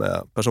utrustades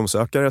med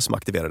personsökare som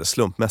aktiverades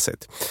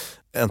slumpmässigt.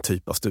 En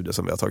typ av studie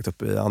som vi har tagit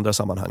upp i andra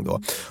sammanhang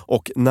då.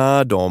 Och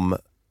när de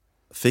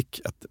fick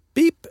ett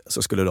beep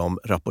så skulle de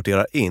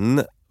rapportera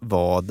in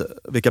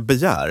vilka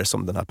begär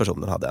som den här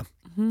personen hade.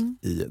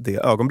 i det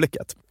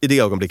ögonblicket. I det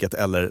ögonblicket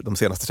eller de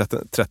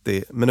senaste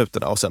 30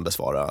 minuterna och sen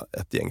besvara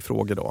ett gäng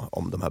frågor då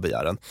om de här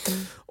begären.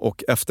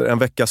 Och efter en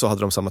vecka så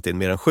hade de samlat in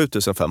mer än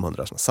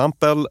 7500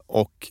 sample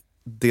och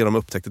det de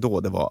upptäckte då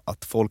det var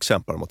att folk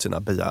kämpar mot sina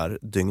begär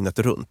dygnet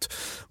runt.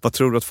 Vad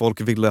tror du att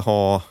folk ville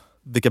ha?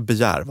 Vilka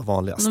begär var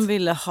vanligast? De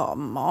ville ha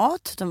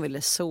mat, de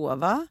ville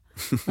sova,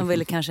 de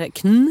ville kanske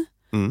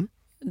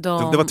Det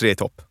var 3 i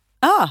topp.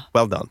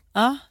 Well done.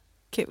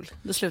 Kul.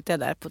 Då slutar jag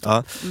där på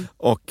topp.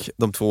 Och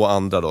de 2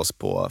 andra då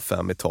på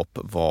 5 i topp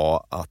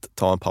var att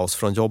ta en paus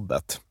från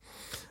jobbet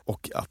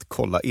och att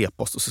kolla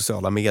e-post och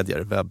sociala medier,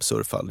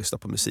 webbsurfa, lyssna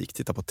på musik,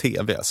 titta på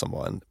tv som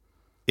var en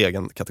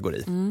egen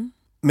kategori.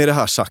 Med det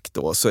här sagt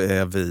då så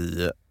är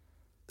vi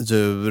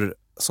djur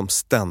som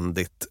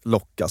ständigt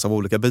lockas av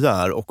olika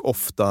begär och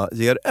ofta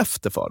ger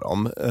efter för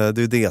dem.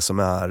 Det är det som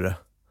är,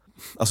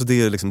 alltså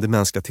det är liksom det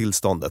mänskliga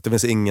tillståndet. Det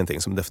finns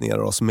ingenting som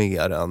definierar oss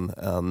mer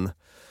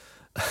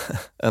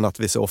än att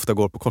vi så ofta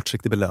går på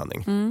kortsiktig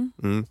belöning.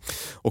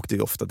 Och det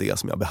är ofta det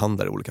som jag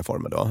behandlar i olika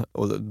former då.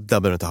 Och där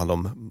behöver det inte handla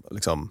om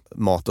liksom,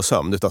 mat och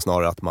sömn utan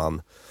snarare att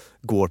man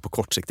går på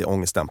kortsiktig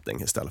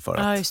ångestdämpning istället för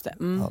att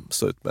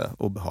stå ut med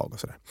obehag och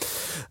sådär.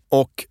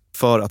 Och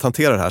för att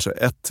hantera det här så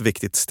ett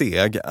viktigt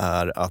steg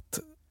är att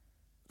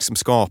liksom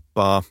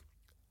skapa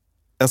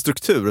en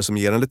struktur som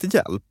ger en lite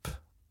hjälp.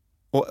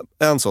 Och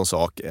en sån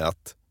sak är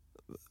att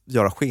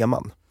göra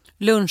scheman.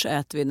 Lunch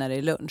äter vi när det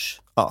är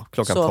lunch. Ja,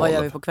 klockan 12. Så vad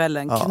gör vi på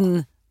kvällen?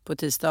 På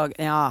tisdag.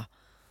 Ja.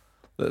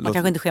 Man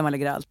kanske inte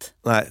schemalägger allt.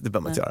 Nej, det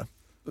behöver man inte göra.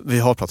 Vi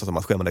har pratat om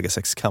att schemalägga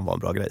sex kan vara en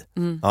bra grej.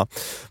 Ja.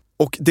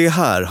 Och det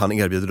här han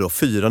erbjuder då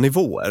 4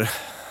 nivåer.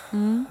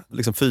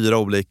 Liksom 4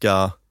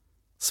 olika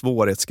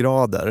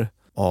svårighetsgrader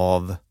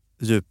av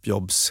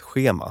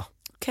djupjobbsschema.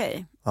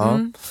 Okej. Ja.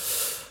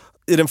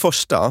 I den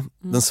första,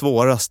 den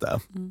svåraste,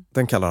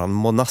 den kallar han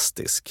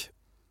monastisk.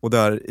 Och det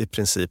är i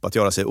princip att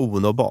göra sig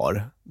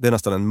onåbar. Det är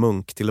nästan en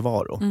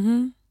munktillvaro.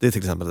 Det är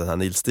till exempel den här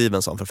Neil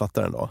Stevenson,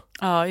 författaren då.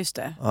 Ja, just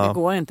det. Det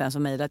går inte ens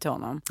att mejla till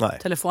honom.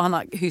 Nej. Han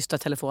har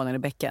hystat telefonen i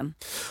bäcken.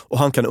 Och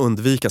han kan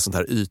undvika sånt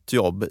här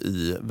ytjobb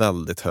i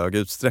väldigt hög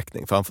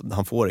utsträckning. För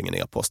han får ingen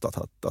e-post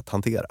att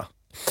hantera.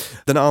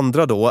 Den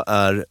andra då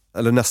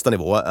eller nästa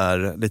nivå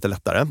är lite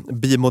lättare.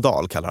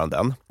 Bimodal kallar han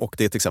den. Och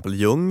det är till exempel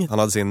Jung. Han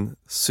hade sin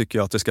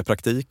psykiatriska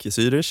praktik i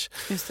Zürich.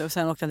 Just det, och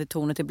sen åkte han till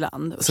Tornet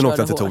ibland. Sen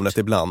åkte han till Tornet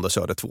ibland och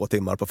körde 2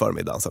 timmar på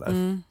förmiddagen.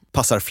 Sådär.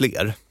 Passar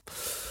fler.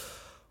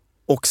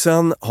 Och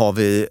sen har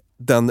vi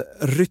den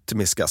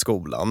rytmiska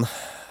skolan.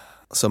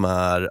 Som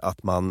är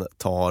att man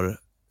tar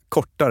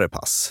kortare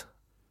pass.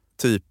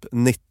 Typ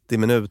 90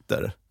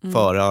 minuter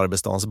före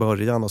arbetsdagens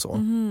början och så.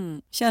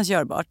 Känns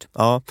görbart.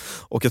 Ja,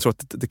 och jag tror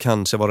att det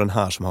kanske var den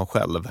här som han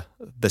själv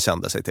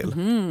bekände sig till.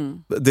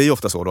 Det är ju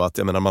ofta så då att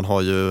jag menar, man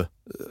har ju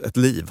ett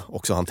liv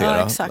också att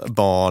hantera. Ja,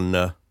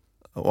 barn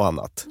och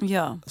annat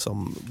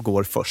som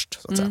går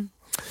först så att säga.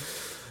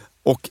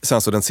 Och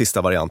sen så den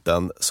sista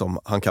varianten som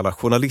han kallar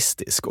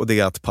journalistisk och det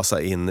är att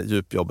passa in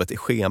djupjobbet i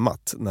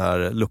schemat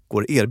när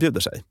luckor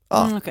erbjuder sig.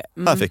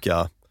 Här fick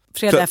jag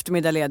fredag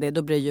eftermiddag ledig,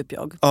 då blir det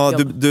djupjobb. Ja,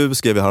 du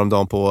skrev ju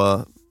häromdagen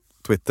på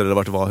Twitter eller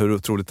vart det var hur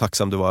otroligt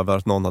tacksam du var över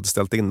att någon hade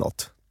ställt in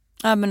något.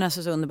 Ja, men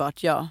alltså så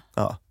underbart, ja.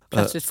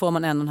 Plötsligt får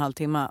man 1,5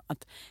 timme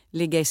att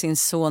ligga i sin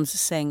sons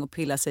säng och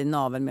pilla sig i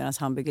naveln medan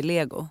han bygger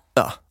Lego.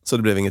 Ja, så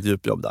det blev inget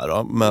djupjobb där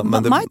då.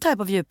 Men my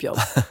type of djupjobb.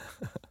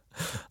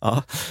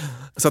 Ja,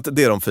 så att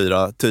det är de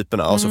 4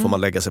 typerna och så får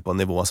man lägga sig på en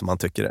nivå som man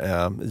tycker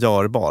är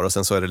görbar och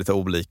sen så är det lite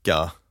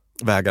olika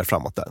vägar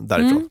framåt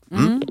därifrån.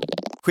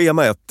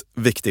 Schema är ett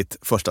viktigt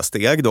första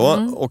steg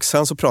då och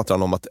sen så pratar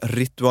han om att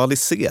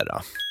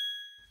ritualisera.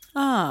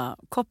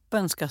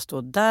 Koppen ska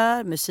stå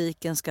där,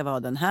 musiken ska vara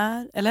den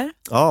här, eller?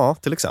 Ja,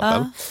 till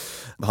exempel.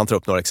 Han tar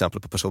upp några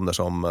exempel på personer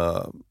som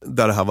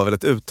där det här var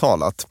väldigt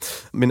uttalat.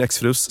 Min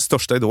exfrus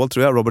största idol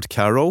tror jag, Robert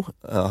Caro.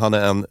 Han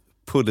är en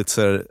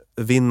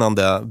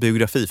Pulitzer-vinnande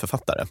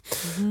biografiförfattare.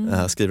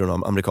 Skriver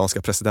om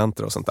amerikanska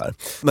presidenter och sånt där.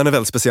 Men en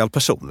väldigt speciell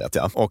person vet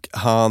jag. Och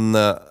han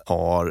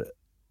har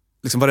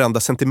liksom varenda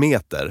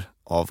centimeter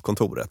av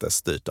kontoret är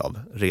styrt av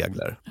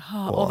regler.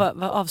 Och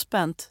vad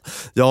avspänt.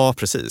 Ja,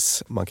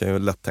 precis. Man kan ju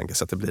lätt tänka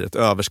sig att det blir ett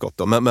överskott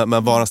då.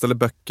 Men var han ställer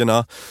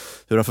böckerna,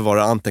 hur han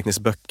förvarar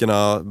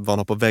anteckningsböckerna, vad han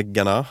har på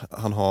väggarna.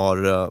 Han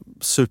har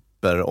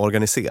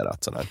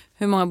superorganiserat sådär.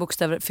 Hur många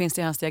bokstäver finns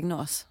det i hans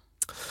diagnos?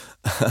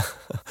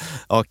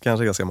 Ja,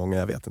 kanske ganska många,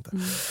 jag vet inte.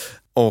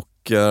 Och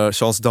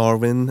Charles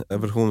Darwin,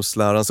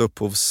 evolutionslärans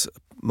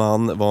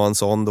upphovsman, var en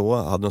sån då.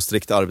 Hade en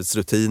strikt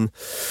arbetsrutin.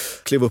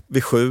 Klev upp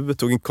vid 7,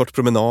 tog en kort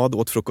promenad,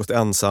 åt frukost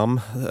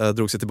ensam.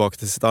 Drog sig tillbaka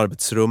till sitt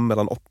arbetsrum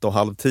mellan 8 och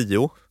halv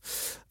 10.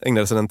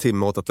 Ägnade sig en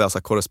timme åt att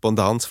läsa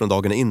korrespondens från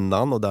dagen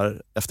innan och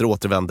därefter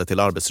återvände till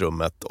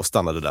arbetsrummet och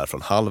stannade där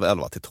från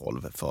 10:30 till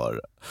 12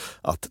 för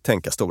att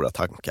tänka stora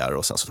tankar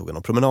och sen så tog han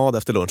en promenad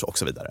efter lunch och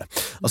så vidare.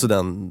 Alltså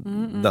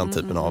den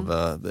typen av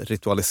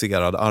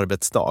ritualiserad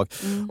arbetsdag.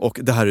 Och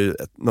det här är ju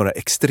några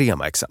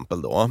extrema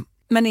exempel då.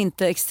 Men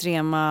inte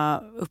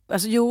extrema...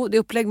 Alltså jo, det är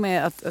upplägg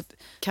med att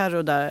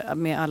Karo där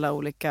med alla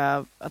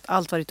olika... Att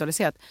allt var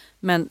ritualiserat.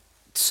 Men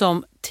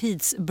som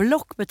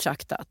tidsblock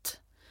betraktat.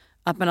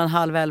 att mellan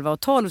 10:30 och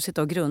 12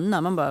 sitta och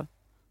grunna. Man bara,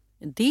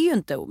 det är ju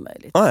inte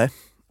omöjligt. Nej,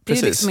 det är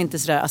precis. ju liksom inte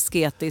sådär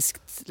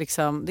asketiskt.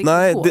 Liksom,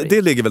 Nej,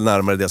 det ligger väl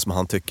närmare det som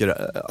han tycker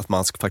att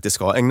man faktiskt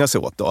ska ägna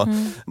sig åt då.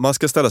 Man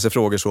ska ställa sig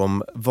frågor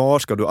som, var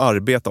ska du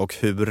arbeta och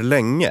hur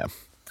länge?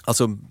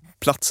 Alltså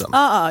platsen.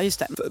 Ja, just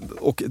det.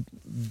 Och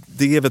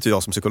det vet ju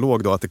jag som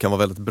psykolog då, att det kan vara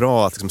väldigt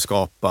bra att liksom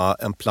skapa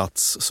en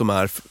plats som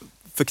är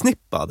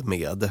förknippad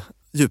med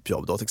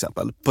djupjobb då till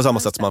exempel. På samma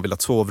sätt som man vill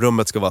att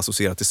sovrummet ska vara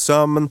associerat till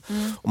sömn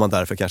och man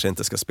därför kanske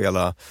inte ska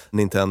spela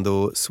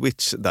Nintendo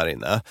Switch där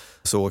inne,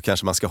 så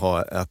kanske man ska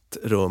ha ett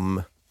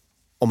rum,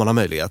 om man har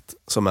möjlighet,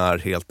 som är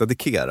helt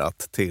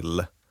dedikerat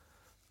till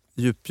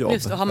djupjobb.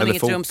 Just det, har man eller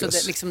inget fokus. rum så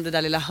det, liksom det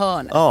där lilla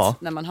hörnet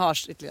när man har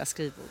sitt lilla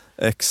skrivbord.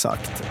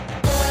 Exakt.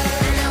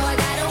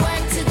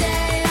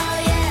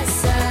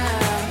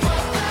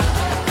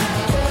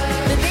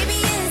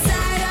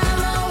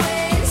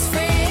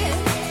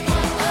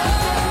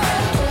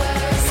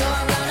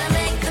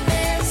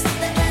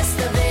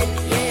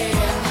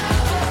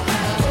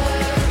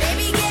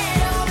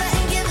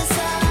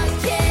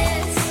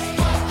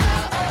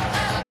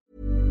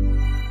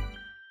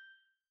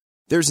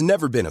 There's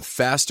never been a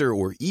faster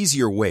or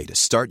easier way to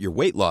start your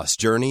weight loss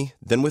journey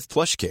than with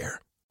PlushCare.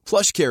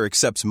 PlushCare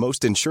accepts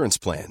most insurance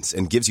plans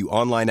and gives you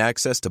online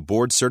access to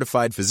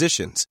board-certified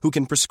physicians who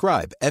can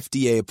prescribe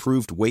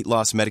FDA-approved weight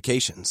loss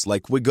medications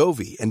like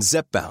Wegovy and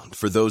Zepbound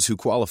for those who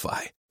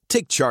qualify.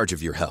 Take charge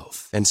of your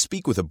health and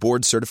speak with a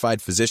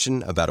board-certified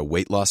physician about a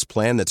weight loss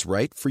plan that's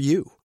right for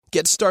you.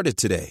 Get started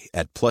today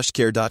at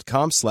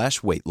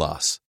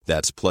plushcare.com/weightloss.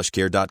 That's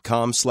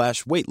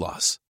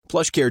plushcare.com/weightloss.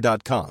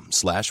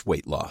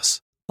 plushcare.com/weightloss.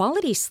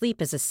 Quality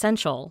sleep is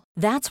essential.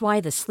 That's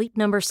why the Sleep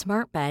Number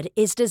Smart Bed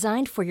is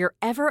designed for your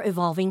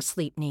ever-evolving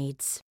sleep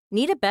needs.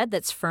 Need a bed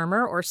that's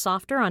firmer or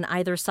softer on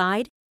either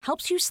side?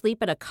 Helps you sleep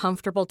at a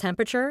comfortable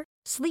temperature?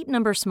 Sleep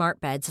Number Smart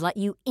Beds let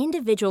you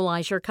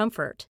individualize your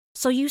comfort,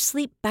 so you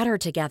sleep better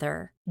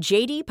together.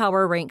 JD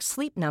Power ranks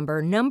Sleep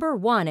Number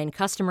 #1 in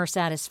customer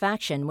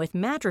satisfaction with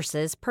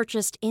mattresses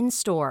purchased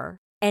in-store.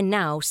 And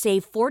now,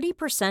 save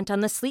 40%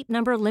 on the Sleep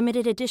Number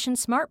Limited Edition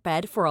Smart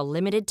Bed for a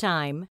limited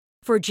time.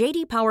 For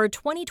JD Power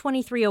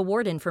 2023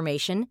 award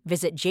information,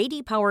 visit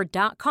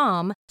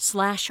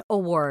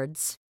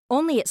jdpower.com/awards.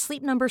 Only at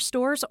Sleep Number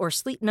stores or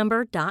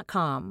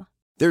sleepnumber.com.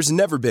 There's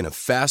never been a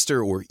faster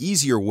or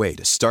easier way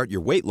to start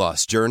your weight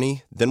loss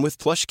journey than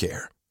with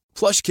PlushCare.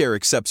 PlushCare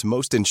accepts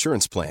most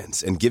insurance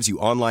plans and gives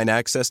you online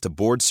access to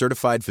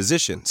board-certified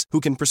physicians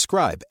who can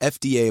prescribe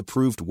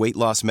FDA-approved weight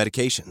loss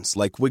medications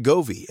like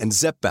Wegovy and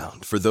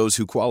Zepbound for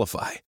those who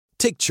qualify.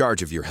 Take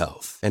charge of your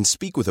health and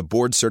speak with a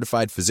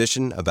board-certified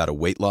physician about a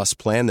weight loss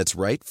plan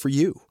that's right for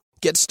you.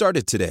 Get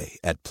started today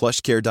at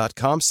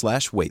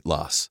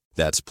plushcare.com/weightloss.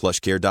 That's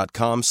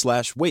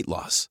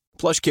plushcare.com/weightloss.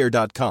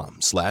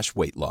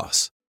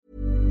 plushcare.com/weightloss.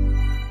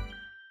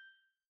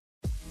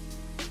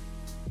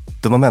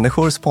 Dumma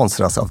människor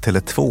sponsras av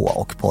Tele2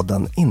 och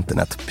podden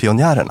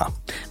Internetpionjärerna.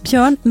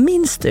 Björn,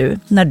 minns du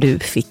när du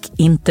fick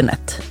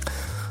internet?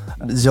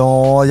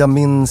 Ja, jag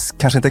minns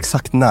kanske inte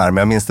exakt när,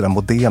 men jag minns det där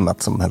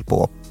modemet som höll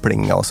på att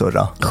plinga och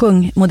surra.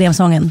 Sjung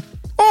modemsången.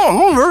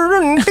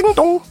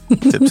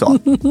 Typ så.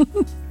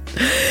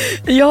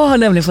 Jag har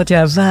nämligen fått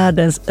göra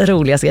världens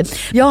roligaste grej.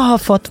 Jag har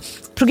fått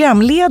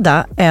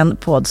programleda en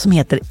podd som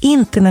heter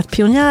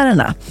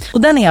Internetpionjärerna.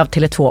 Och den är av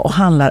Tele2 och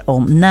handlar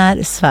om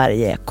när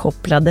Sverige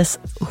kopplades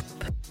upp.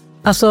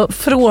 Alltså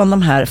från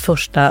de här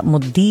första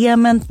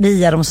modemen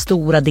via de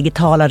stora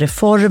digitala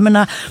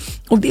reformerna.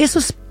 Och det är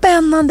så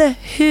spännande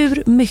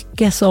hur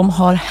mycket som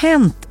har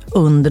hänt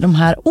under de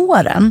här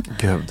åren.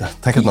 Gud,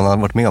 tänk att man har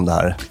varit med om det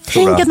här.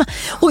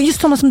 Och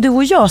just sådana som du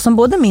och jag som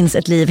både minns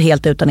ett liv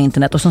helt utan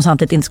internet och som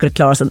samtidigt inte skulle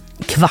klara sig en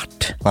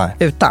kvart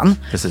utan.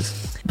 Precis.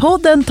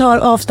 Podden tar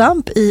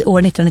avstamp i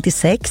år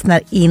 1996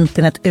 när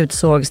internet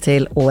utsågs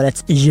till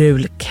årets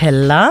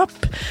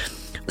julklapp.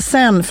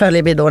 Sen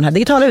följer vi då den här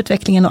digitala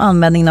utvecklingen och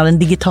användningen av den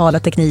digitala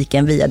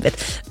tekniken via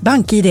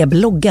BankID,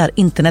 bloggar,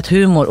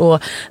 internethumor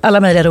och alla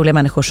möjliga roliga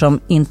människor som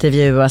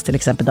intervjuas, till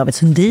exempel David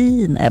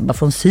Sundin, Ebba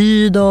von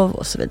Sydow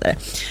och så vidare.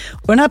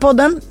 Och den här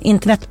podden,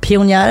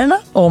 Internetpionjärerna,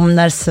 om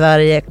när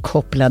Sverige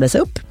kopplades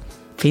upp,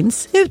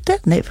 finns ute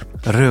nu.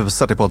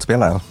 Rusar till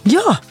poddspelaren.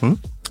 Ja,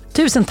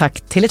 tusen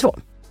tack Tele2.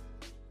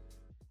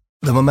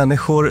 Dumma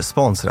människor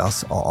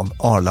sponsras av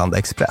Arlanda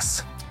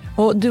Express.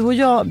 Och du och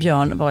jag,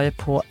 Björn, var ju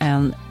på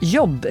en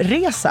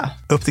jobbresa.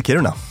 Upp till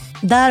Kiruna.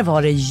 Där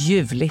var det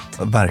ljuvligt.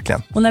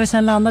 Verkligen. Och när vi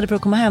sen landade för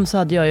att komma hem så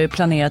hade jag ju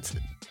planerat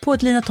på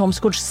ett Lina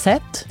Thomsgårds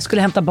sätt.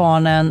 Skulle hämta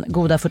barnen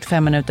goda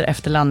 45 minuter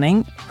efter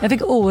landning. Jag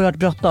fick oerhört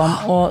bråttom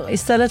och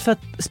istället för att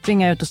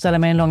springa ut och ställa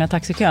mig i den långa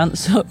taxikön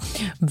så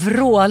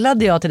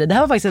vrålade jag till det. Det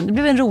här var faktiskt det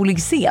blev en rolig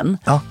scen.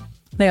 Ja.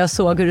 När jag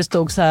såg hur det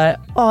stod så här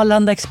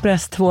Arlanda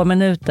Express 2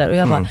 minuter och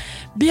jag bara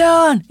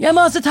Björn, jag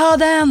måste ta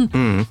den.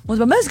 Och så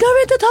bara, men ska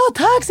vi inte ta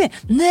taxi?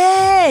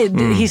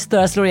 Nej,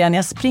 historia slår igen.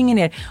 Jag springer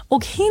ner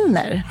och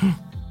hinner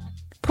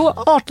på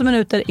 18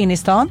 minuter in i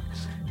stan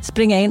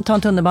springa in, ta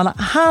en tunnelbana,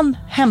 han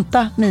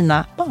hämta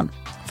mina barn.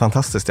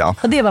 Fantastiskt, ja.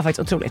 Och det var faktiskt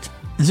otroligt.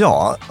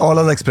 Ja,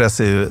 Arlanda Express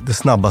är ju det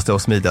snabbaste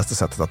och smidigaste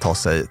sättet att ta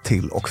sig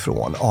till och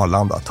från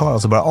Arlanda. Det tar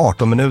alltså bara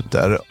 18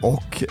 minuter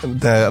och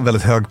det är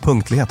väldigt hög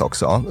punktlighet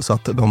också. Så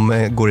att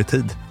de går i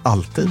tid,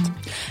 alltid.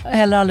 Jag har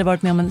heller aldrig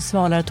varit med om en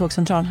svalare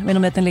tågcentral. Jag vet inte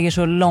om att den ligger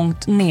så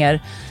långt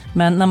ner.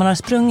 Men när man har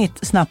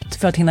sprungit snabbt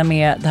för att hinna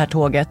med det här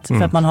tåget,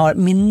 för att man har,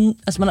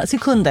 man har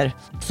sekunder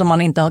som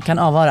man inte kan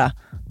avvara,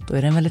 då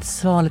är det en väldigt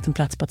sval liten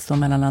plats på att stå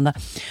mellanlanda.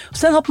 Och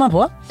sen hoppar man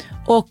på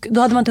och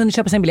då hade man inte hunnit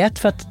köpa sin biljett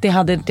för att det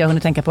hade inte jag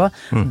hunnit tänka på.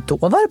 Då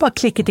var det bara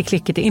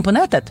klicket in på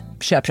nätet.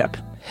 Köp.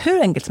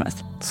 Hur enkelt som helst.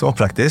 Så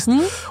praktiskt.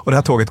 Och det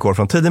här tåget går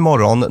från tidig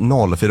morgon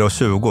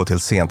 04.20 till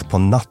sent på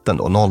natten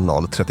då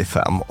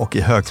 00.35. Och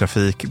i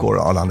högtrafik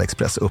går Arlanda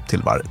Express upp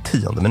till var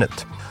 10:e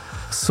minut.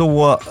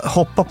 Så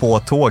hoppa på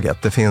tåget.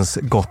 Det finns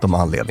gott om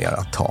anledningar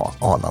att ta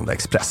Arlanda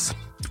Express.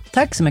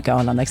 Tack så mycket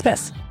Arlanda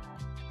Express.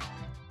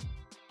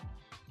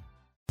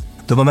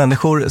 Dumma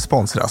människor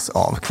sponsras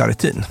av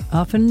Claritin.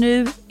 Ja, för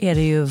nu är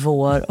det ju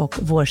vår och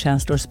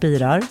vårkänslor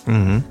spirar.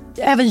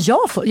 Även jag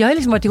har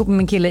liksom varit ihop med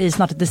min kille i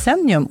snart ett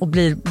decennium och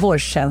blir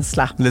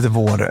vårkänsla. Lite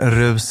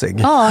vårrusig.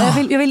 Ja,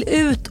 jag vill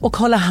ut och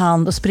hålla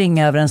hand och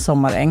springa över en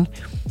sommaräng.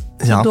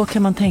 Ja. Då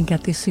kan man tänka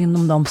att det är synd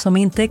om dem som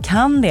inte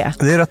kan det.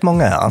 Det är rätt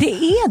många, ja. Det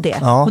är det.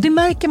 Ja. Och det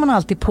märker man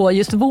alltid på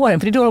just våren.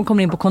 För det är då de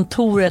kommer in på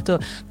kontoret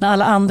och när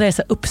alla andra är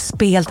så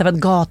uppspelta för att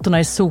gatorna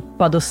är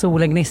sopade och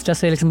solen gnistrar,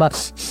 så är det liksom bara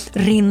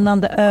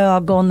rinnande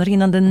ögon,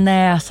 rinnande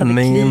näsa, det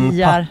Min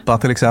kliar. pappa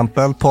till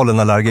exempel,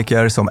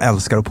 pollenallergiker som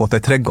älskar att påta i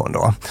trädgården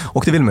då.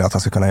 Och det vill man ju att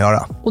han ska kunna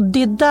göra. Och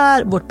det är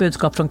där vårt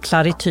budskap från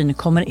Claritin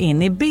kommer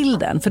in i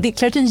bilden. För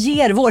Claritin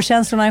ger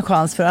vårkänslorna en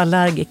chans för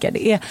allergiker.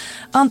 Det är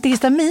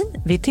antihistamin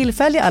vid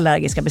tillfälliga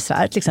allergiska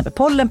besvär, till exempel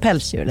pollen,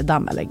 pälsdjur eller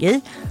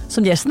dammallergi,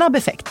 som ger snabb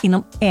effekt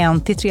inom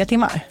 1-3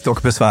 timmar. Och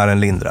besvären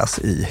lindras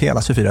i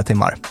hela 24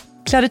 timmar.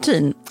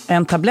 Claritin,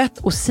 en tablett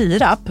och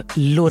sirap,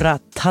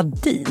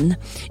 Loratadin,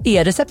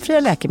 är receptfria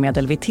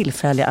läkemedel vid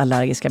tillfälliga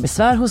allergiska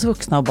besvär hos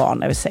vuxna och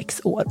barn över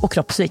 6 år och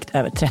kroppsvikt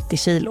över 30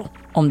 kilo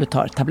om du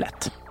tar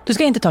tablett. Du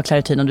ska inte ta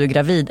Claritin om du är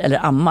gravid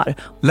eller ammar.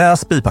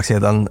 Läs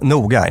bipacksedeln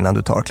noga innan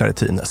du tar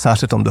Claritin,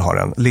 särskilt om du har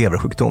en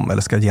leversjukdom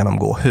eller ska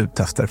genomgå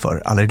hudtester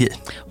för allergi.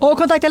 Och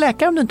kontakta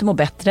läkare om du inte mår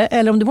bättre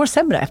eller om du mår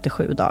sämre efter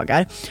 7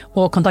 dagar.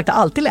 Och kontakta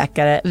alltid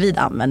läkare vid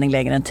användning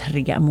längre än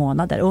 3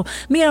 månader. Och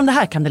mer om det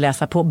här kan du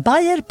läsa på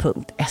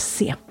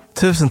bayer.se.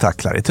 Tusen tack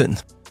Claritin.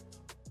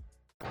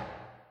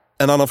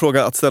 En annan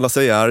fråga att ställa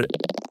sig är: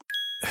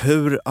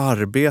 hur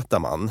arbetar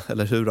man,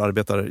 eller hur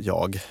arbetar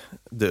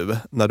du,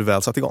 när du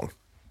väl satt igång?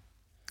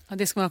 Ja,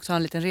 det ska man också ha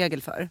en liten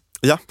regel för.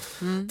 Ja,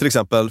 till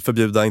exempel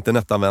förbjuda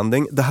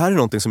internetanvändning. Det här är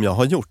någonting som jag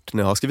har gjort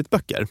när jag har skrivit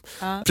böcker.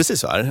 Precis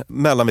så här.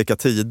 Mellan vilka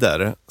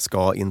tider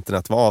ska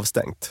internet vara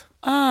avstängt?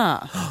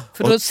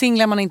 För då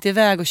singlar man inte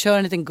iväg och kör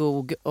en liten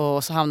Google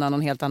och så hamnar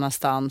någon helt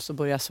annanstans och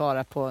börjar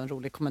svara på en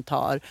rolig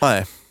kommentar.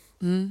 Nej.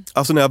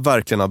 Alltså när jag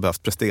verkligen har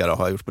behövt prestera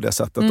har jag gjort på det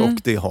sättet och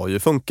det har ju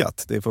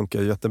funkat. Det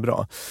funkar ju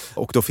jättebra.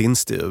 Och då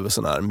finns det ju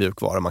sån här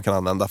mjukvara man kan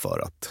använda för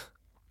att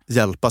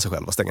hjälpa sig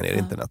själv att stänga ner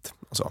internet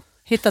och så.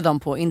 Hitta dem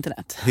på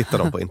internet.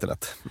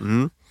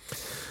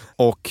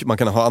 Och man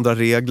kan ha andra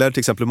regler, till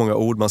exempel hur många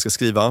ord man ska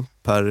skriva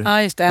per...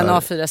 Ja, just det. En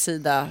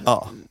A4-sida.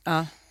 Ja.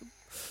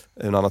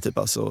 En annan typ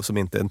alltså, som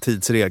inte är en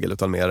tidsregel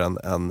utan mer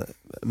en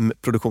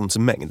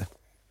produktionsmängd.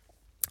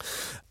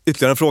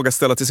 Ytterligare en fråga att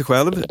ställa till sig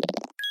själv.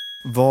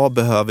 Vad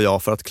behöver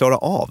jag för att klara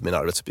av min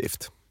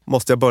arbetsuppgift?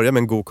 Måste jag börja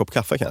med en god kopp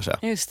kaffe kanske?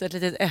 Just det, ett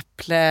litet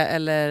äpple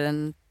eller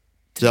en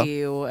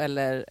Treo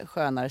eller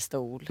skönare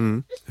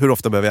stol. Hur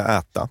ofta behöver jag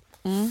äta?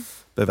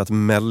 Behöver jag ett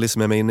mellis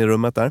med mig in i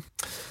rummet där?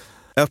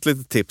 Ett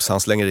litet tips han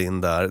slänger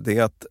in där, det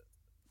är att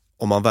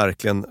om man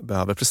verkligen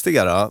behöver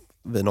prestera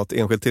vid något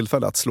enskilt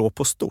tillfälle, att slå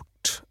på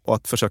stort och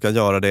att försöka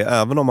göra det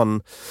även om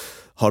man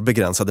har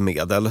begränsade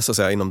medel så att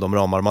säga, inom de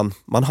ramar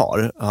man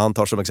har. Han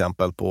tar som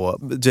exempel på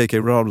J.K.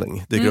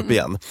 Rowling, dyker upp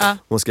igen.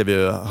 Hon skrev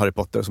ju Harry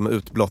Potter som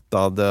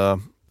utblottad...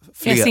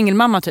 En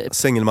singelmamma typ.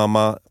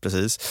 Singelmamma,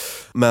 precis.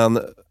 Men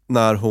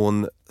när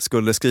hon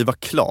skulle skriva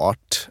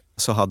klart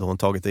så hade hon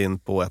tagit in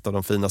på ett av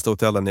de finaste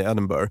hotellen i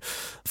Edinburgh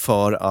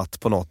för att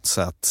på något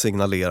sätt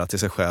signalera till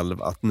sig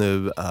själv att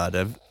nu är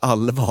det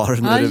allvar,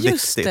 nu är det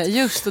viktigt.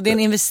 Just det, och det är en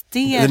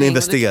investering. Det är en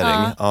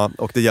investering,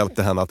 och det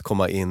hjälpte henne att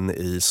komma in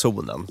i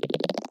zonen.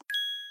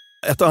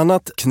 Ett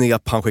annat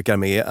knep han skickar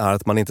med är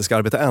att man inte ska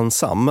arbeta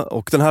ensam.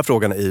 Och den här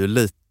frågan är ju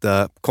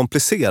lite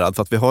komplicerad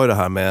för att vi har ju det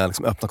här med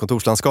liksom öppna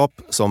kontorslandskap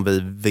som vi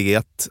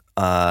vet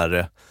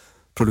är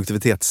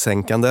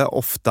produktivitetssänkande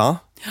ofta.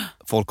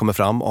 Folk kommer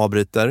fram,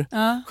 avbryter.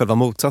 Själva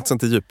motsatsen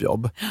till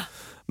djupjobb.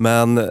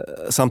 Men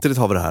samtidigt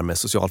har vi det här med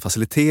social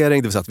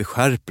facilitering, det vill säga att vi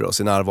skärper oss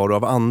i närvaro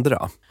av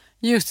andra.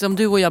 Just som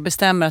du och jag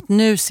bestämmer att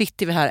nu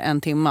sitter vi här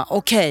 1 timme.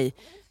 Okej,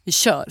 vi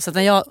kör. Så att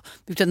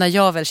när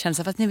jag väl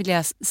känner att nu vill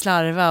jag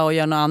slarva och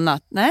göra något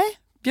annat. Nej,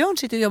 Björn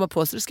sitter och jobbar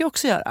på så det ska jag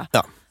också göra.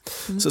 Ja,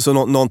 så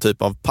någon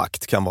typ av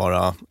pakt kan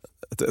vara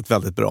ett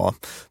väldigt bra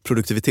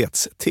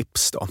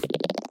produktivitetstips då.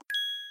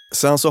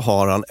 Sen så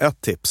har han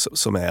ett tips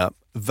som är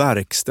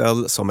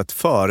verkställ som ett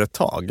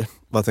företag.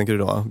 Vad tänker du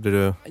då? Blir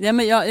du... Ja,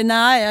 men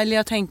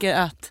jag tänker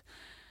att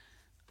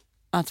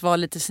att vara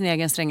lite sin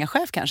egen stränga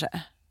chef kanske?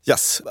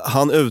 Yes,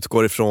 han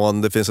utgår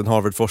ifrån, det finns en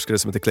Harvard-forskare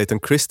som heter Clayton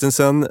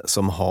Christensen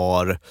som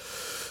har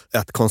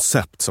ett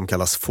koncept som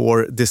kallas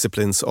 4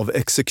 Disciplines of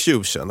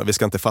Execution. Och vi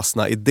ska inte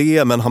fastna i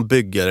det, men han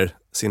bygger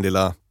sin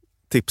lilla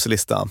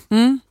tipslista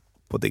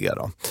på det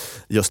då,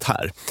 just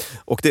här.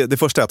 Och det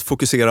första är att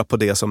fokusera på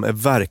det som är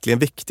verkligen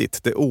viktigt,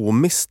 det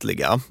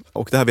omistliga.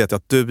 Och det här vet jag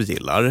att du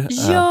gillar.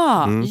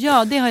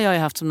 Ja, det har jag ju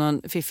haft som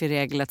någon fiffig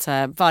regel att så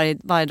här,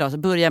 varje dag så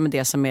börja med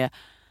det som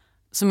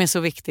är så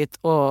viktigt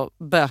och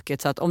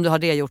bökigt så att om du har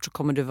det gjort så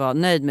kommer du vara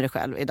nöjd med dig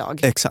själv idag.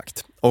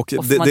 Exakt. Och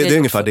det är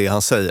ungefär det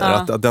han säger. Ja.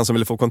 Att den som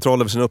vill få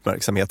kontroll över sin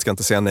uppmärksamhet ska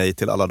inte säga nej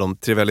till alla de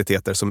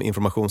trivialiteter som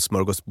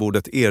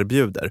informationssmörgåsbordet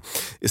erbjuder.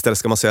 Istället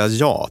ska man säga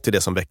ja till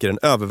det som väcker en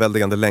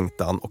överväldigande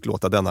längtan och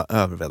låta denna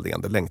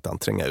överväldigande längtan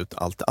tränga ut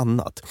allt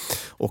annat.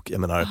 Och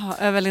jag menar...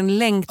 överväldigande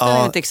längtan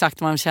är inte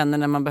exakt vad man känner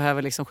när man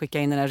behöver liksom skicka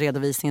in den här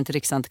redovisningen till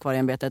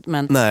Riksantikvarieämbetet.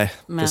 Men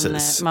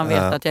precis. Man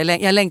vet att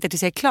jag längtar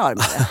tills jag är klar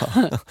med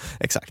det.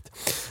 Exakt.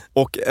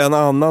 Och en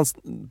annan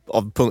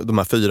av de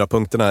här 4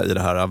 punkterna i det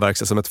här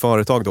verksamhet som ett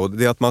företag då,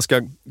 det är att man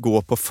ska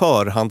gå på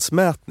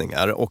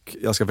förhandsmätningar och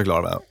jag ska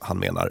förklara vad han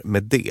menar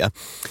med det.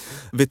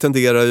 Vi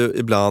tenderar ju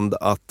ibland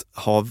att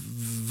ha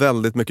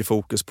väldigt mycket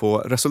fokus på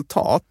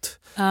resultat,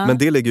 men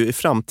det ligger ju i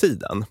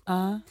framtiden.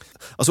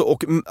 Alltså,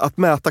 och att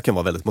mäta kan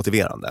vara väldigt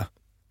motiverande.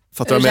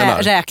 Fattar du vad jag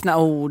menar? Räkna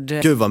ord.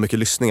 Gud vad mycket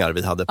lyssningar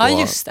vi hade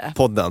på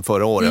podden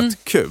förra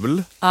året.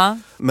 Kul.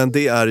 Men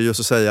det är ju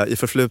så att säga i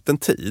förfluten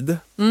tid.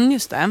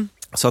 Just det.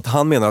 Så att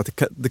han menar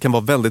att det kan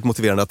vara väldigt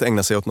motiverande att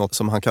ägna sig åt något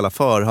som han kallar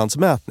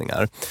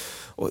förhandsmätningar.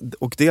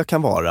 Och det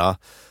kan vara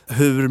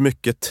hur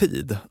mycket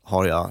tid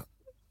har jag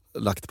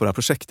lagt på det här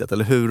projektet?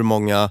 Eller hur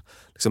många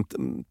liksom,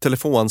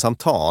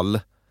 telefonsamtal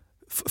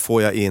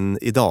får jag in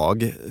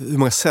idag? Hur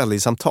många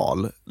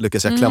säljsamtal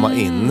lyckas jag klämma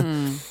in?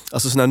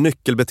 Alltså sådana här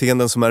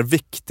nyckelbeteenden som är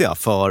viktiga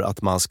för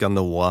att man ska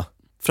nå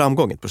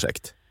framgång i ett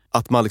projekt.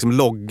 Att man liksom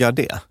loggar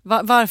det.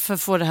 Varför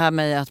får det här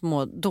mig att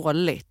må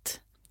dåligt?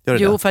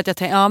 Jo, för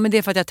att men det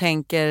är för att jag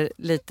tänker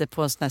lite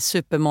på en sån här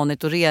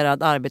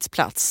supermonitorerad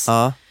arbetsplats.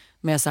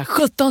 Med så här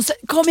 17,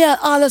 kom igen,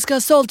 alla ska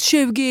ha sålt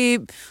 20,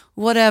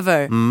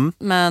 whatever.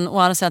 Men å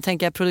andra sidan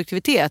tänker jag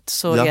produktivitet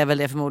så är väl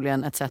det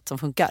förmodligen ett sätt som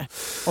funkar.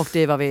 Och det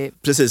är vad vi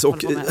precis,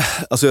 och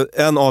alltså,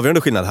 en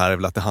avgörande skillnad här är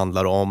väl att det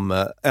handlar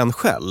om en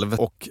själv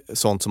och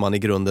sånt som man i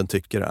grunden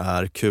tycker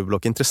är kul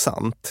och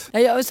intressant.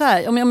 Så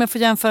här, om jag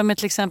får jämföra med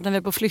till exempel när vi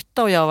är på att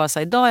flytta och jag var så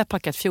här, idag har jag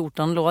packat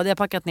 14 lådor, jag har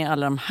packat ner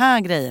alla de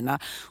här grejerna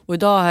och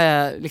idag har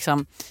jag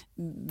liksom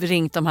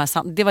ringt de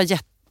här, det var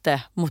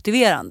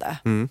jättemotiverande.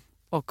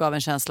 Och gav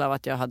en känsla av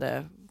att jag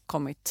hade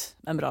kommit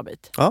en bra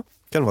bit. Ja,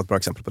 kan vara ett bra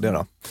exempel på det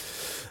då.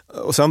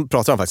 Och sen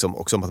pratar han faktiskt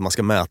också om att man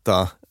ska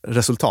mäta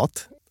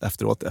resultat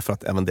efteråt, för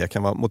att även det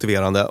kan vara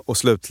motiverande. Och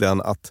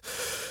slutligen att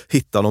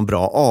hitta någon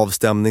bra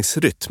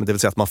avstämningsrytm, det vill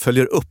säga att man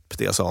följer upp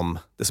det som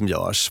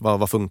görs.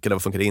 Vad funkar det,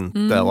 vad funkar det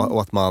inte?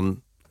 Och att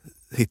man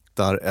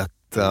hittar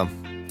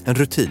en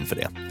rutin för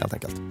det, helt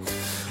enkelt.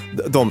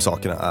 De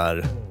sakerna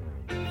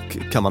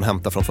kan man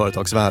hämta från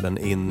företagsvärlden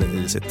in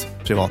i sitt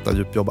privata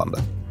djupjobbande.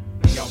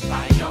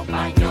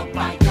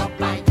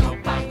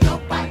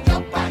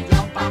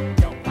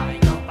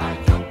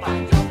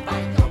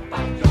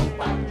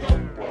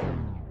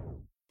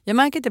 Jag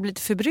märker att jag blir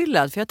lite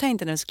förbryllad, för jag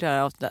tänkte när jag skulle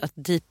göra att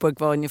deep work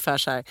var ungefär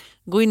så här: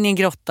 gå in i en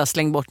grotta,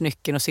 släng bort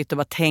nyckeln och sitta och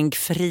bara tänk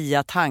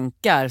fria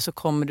tankar, så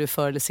kommer du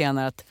förr eller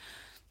senare att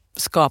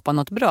skapa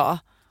något bra.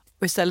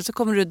 Och istället så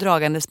kommer du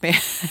dragandes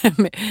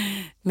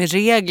med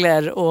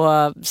regler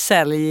och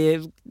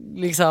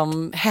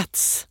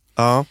hets.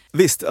 Ja,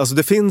 visst. Alltså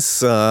det finns,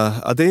 det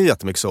är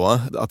jättemycket så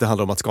att det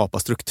handlar om att skapa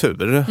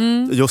struktur.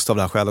 Just av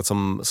det här skälet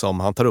som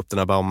han tar upp den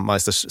här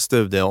Baumeisters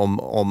studie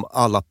om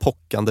alla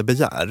pockande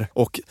begär.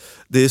 Och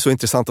det är så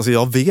intressant, alltså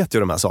jag vet ju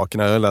de här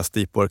sakerna, jag har läst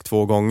Deep Work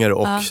 2 gånger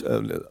och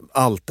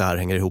allt det här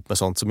hänger ihop med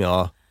sånt som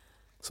jag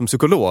som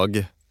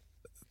psykolog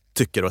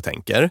tycker och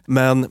tänker.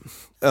 Men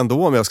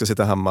ändå, om jag ska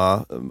sitta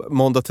hemma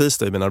måndag,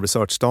 tisdag i mina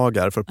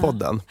researchdagar för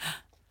podden,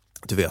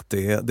 du vet,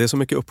 det är så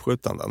mycket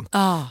uppskjutanden.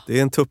 Det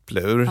är en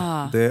tupplur,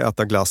 det är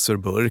äta glass ur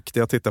burk, det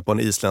är att titta på en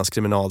isländsk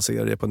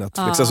kriminalserie på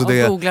Netflix. Alltså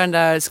och googla den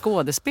där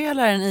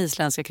skådespelaren i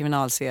isländska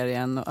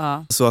kriminalserien.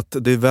 Så att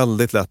det är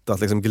väldigt lätt att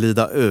liksom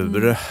glida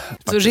ur.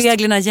 Så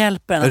reglerna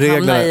hjälper en att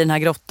hamna i den här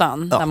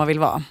grottan där man vill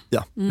vara.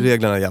 Ja,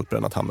 reglerna hjälper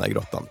en att hamna i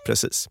grottan,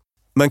 precis.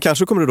 Men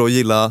kanske kommer du då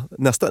gilla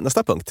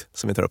nästa punkt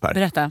som vi tar upp här.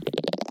 Berätta.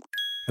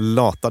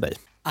 Lata dig.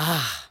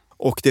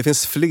 Och det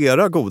finns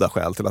flera goda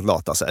skäl till att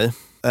lata sig.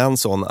 En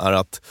sån är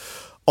att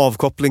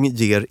avkoppling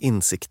ger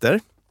insikter.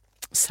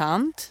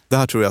 Sant. Det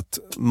här tror jag att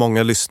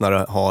många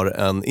lyssnare har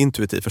en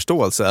intuitiv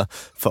förståelse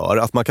för.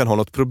 Att man kan ha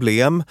något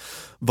problem,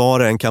 var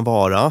det än kan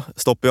vara,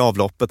 stopp i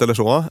avloppet eller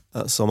så,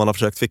 som man har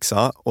försökt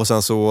fixa. Och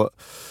sen så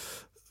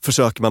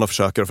försöker man och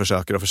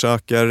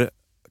försöker,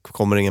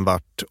 kommer ingen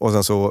vart. Och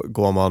sen så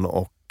går man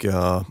och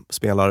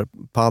spelar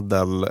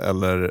paddel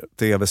eller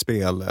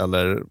tv-spel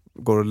eller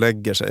går och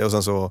lägger sig. Och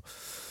sen så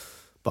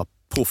bara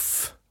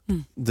puff,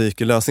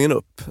 dyker lösningen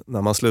upp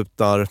när man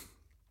slutar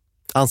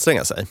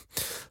anstränga sig.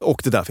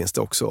 Och det där finns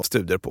det också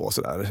studier på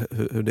så där,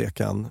 hur det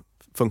kan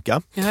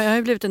funka. Jag har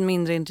ju blivit en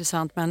mindre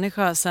intressant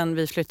människa sen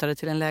vi flyttade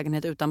till en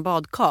lägenhet utan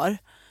badkar.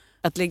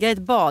 Att ligga i ett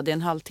bad i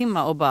en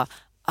halvtimme och bara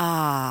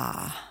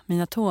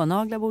mina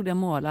tånaglar borde jag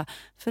måla.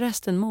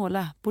 Förresten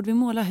borde vi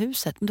måla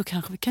huset? Men då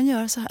kanske vi kan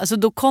göra så här. Alltså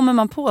då kommer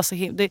man på så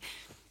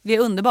det är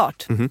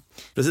underbart.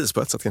 Precis,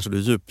 på ett sätt kanske du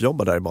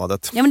djupjobbar där i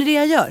badet. Ja, men det är det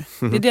jag gör.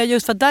 Det är det jag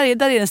just för att där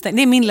är den stängd.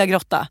 Det är min lilla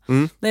grotta.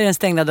 Där är den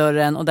stängda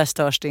dörren och där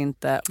störs det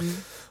inte.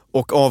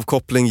 Och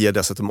avkoppling ger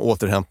dessutom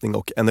återhämtning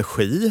och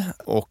energi.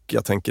 Och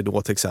jag tänker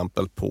då till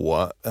exempel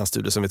på en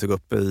studie som vi tog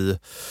upp i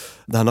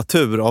det här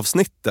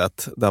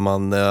naturavsnittet där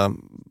man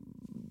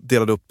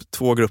delade upp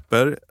 2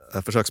 grupper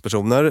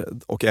försökspersoner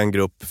och en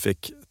grupp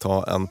fick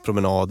ta en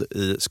promenad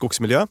i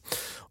skogsmiljö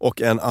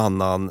och en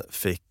annan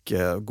fick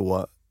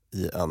gå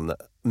i en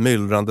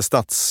myllrande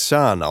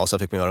stadskärna och så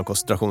fick man göra en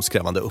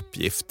koncentrationskrävande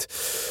uppgift.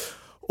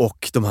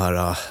 Och de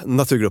här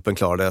naturgruppen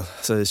klarade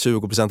sig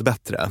 20%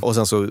 bättre. Och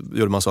sen så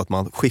gjorde man så att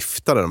man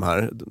skiftade de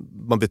här.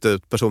 Man bytte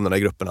ut personerna i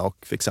grupperna och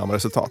fick samma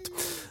resultat.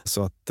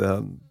 Så att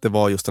det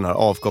var just den här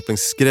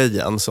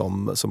avkopplingsgrejen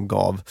som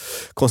gav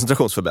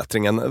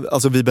koncentrationsförbättringen.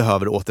 Alltså vi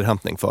behöver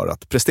återhämtning för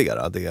att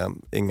prestera. Det är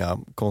inga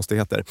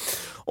konstigheter.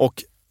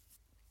 Och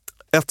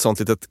ett sånt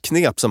litet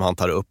knep som han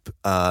tar upp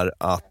är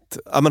att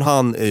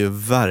han är ju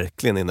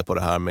verkligen inne på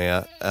det här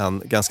med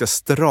en ganska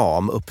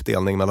stram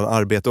uppdelning mellan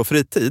arbete och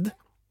fritid.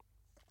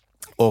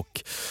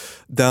 Och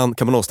den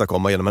kan man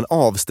åstadkomma genom en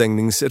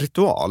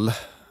avstängningsritual.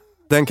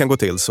 Den kan gå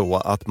till så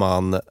att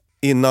man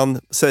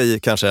säg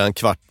kanske en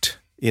kvart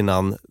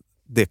innan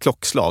det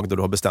klockslag då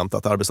du har bestämt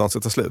att arbetsdagen ska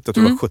ta slut. Jag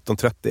tror det var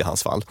 17:30 i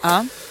hans fall.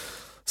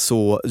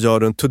 Så gör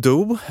du en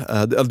to-do,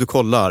 eller du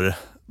kollar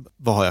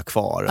vad har jag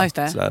kvar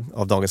sådär,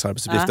 av dagens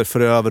arbetsuppgifter. För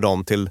över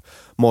dem till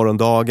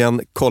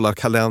morgondagen, kollar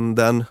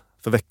kalendern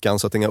för veckan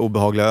så att inga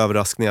obehagliga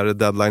överraskningar,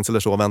 deadlines eller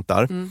så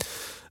väntar.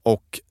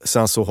 Och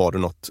sen så har du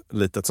något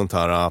litet sånt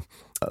här,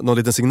 någon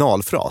liten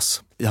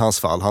signalfras. I hans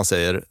fall, han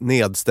säger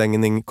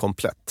nedstängning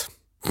komplett.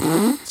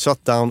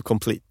 Shutdown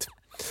complete.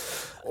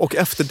 Och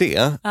efter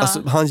det,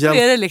 alltså, han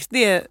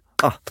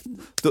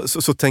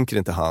så tänker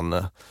inte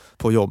han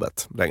på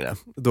jobbet längre.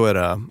 Då är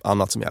det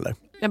annat som gäller.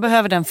 Jag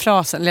behöver den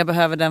frasen, eller jag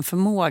behöver den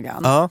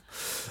förmågan. Ja,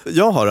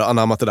 jag har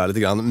anammat det där lite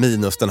grann,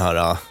 minus den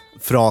här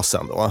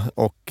frasen då.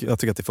 Och jag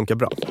tycker att det funkar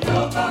bra.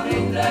 Jobba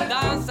mindre,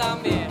 dansa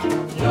mer.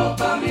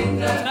 Jobba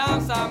mindre,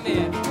 tramsa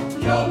mer.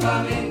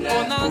 Jobba mindre,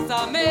 och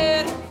dansa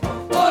mer.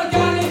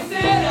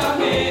 Organisera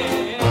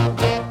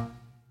mer.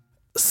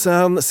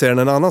 Sen ser den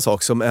en annan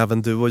sak som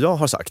även du och jag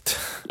har sagt.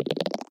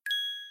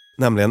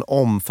 Nämligen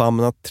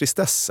omfamna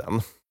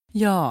tristessen.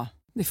 Ja,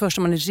 det är först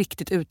när man är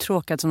riktigt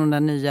uttråkad som de där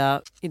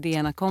nya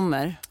idéerna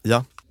kommer.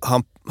 Ja,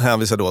 han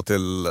hänvisar då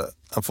till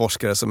en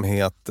forskare som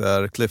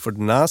heter Clifford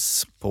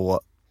Nass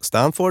på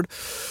Stanford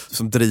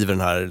som driver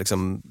den här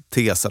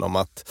tesen om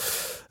att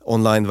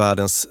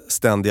online-världens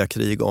ständiga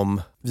krig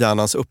om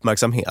hjärnans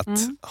uppmärksamhet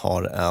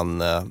har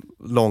en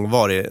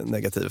långvarig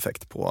negativ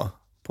effekt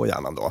på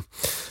hjärnan då.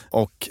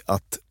 Och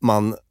att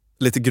man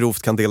lite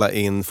grovt kan dela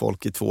in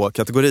folk i 2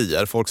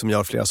 kategorier. Folk som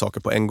gör flera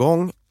saker på en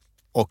gång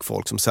och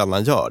folk som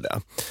sällan gör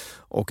det.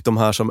 Och de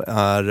här som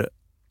är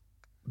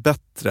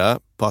bättre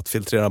på att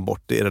filtrera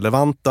bort det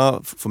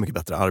irrelevanta, får mycket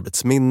bättre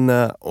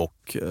arbetsminne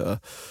och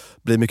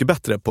blir mycket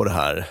bättre på det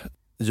här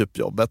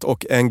djupjobbet.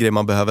 Och en grej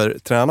man behöver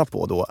träna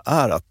på då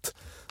är att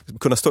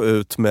kunna stå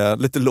ut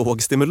med lite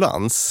låg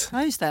stimulans.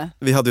 Ja, just det.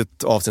 Vi hade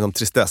ett avsnitt om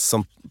tristess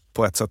som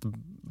på ett sätt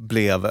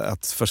blev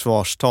ett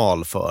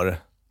försvarstal för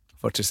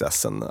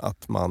tristessen.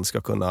 Att man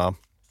ska kunna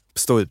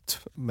stå ut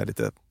med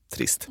lite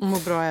trist. Må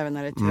bra även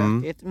när det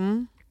är tråkigt.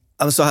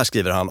 Så här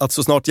skriver han, att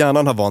så snart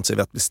hjärnan har vant sig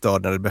vid att bli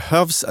störd när det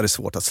behövs är det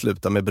svårt att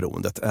sluta med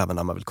beroendet även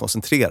när man vill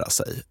koncentrera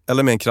sig.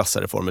 Eller med en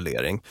krassare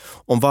formulering.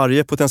 Om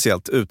varje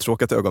potentiellt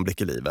uttråkat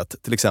ögonblick i livet,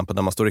 till exempel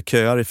när man står i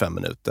köer i 5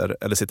 minuter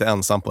eller sitter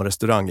ensam på en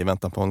restaurang i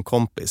väntan på en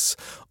kompis,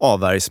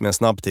 avvärjs med en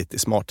snabb titt i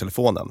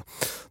smarttelefonen.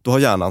 Då har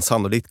hjärnan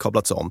sannolikt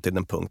kablats om till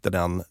den punkt där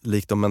den,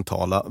 likt de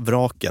mentala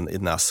vraken i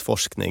Nass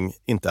forskning,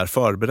 inte är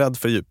förberedd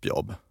för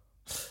djupjobb.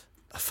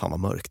 Fan vad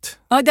mörkt.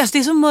 Ja, det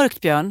är så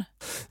mörkt, Björn.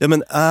 Ja,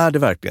 men är det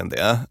verkligen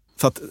det?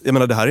 För att, jag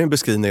menar, det här är en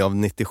beskrivning av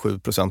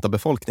 97% av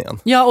befolkningen.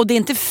 Ja, och det är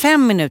inte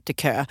 5 minuter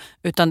kö,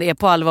 utan det är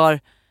på allvar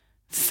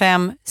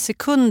 5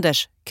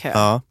 sekunders kö.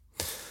 Ja.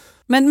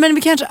 Men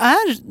vi kanske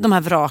är de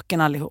här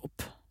vraken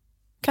allihop.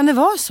 Kan det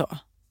vara så?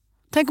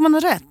 Tänk om man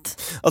har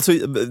rätt. Alltså,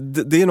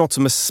 det är något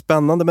som är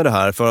spännande med det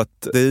här, för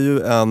att det är ju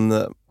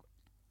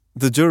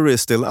the jury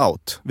is still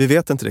out. Vi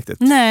vet inte riktigt.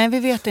 Nej, vi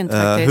vet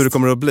inte faktiskt. Hur det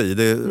kommer att bli.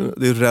 Det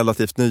är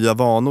relativt nya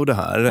vanor det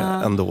här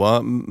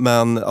ändå.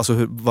 Men alltså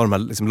vad de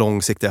här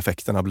långsiktiga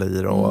effekterna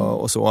blir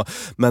och så.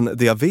 Men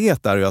det jag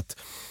vet är ju att,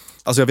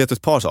 alltså jag vet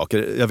ett par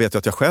saker. Jag vet ju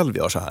att jag själv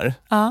gör så här.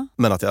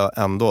 Men att jag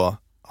ändå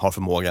har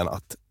förmågan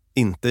att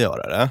inte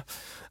göra det.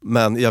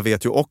 Men jag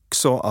vet ju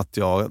också att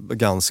jag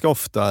ganska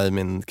ofta i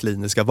min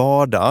kliniska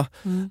vardag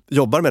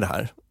jobbar med det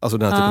här. Alltså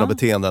den här typen av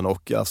beteenden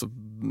och alltså,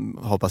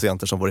 har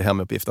patienter som får i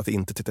hemuppgift att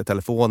inte titta i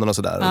telefonen och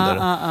sådär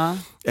under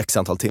x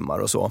antal timmar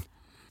och så.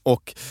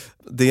 Och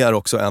det är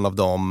också en av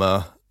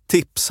de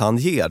tips han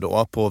ger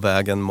då på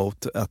vägen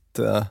mot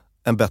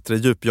en bättre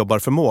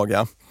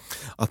djupjobbarförmåga.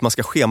 Att man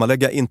ska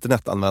schemalägga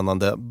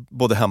internetanvändande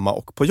både hemma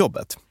och på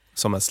jobbet.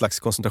 Som en slags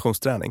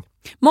koncentrationsträning.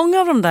 Många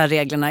av de där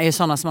reglerna är ju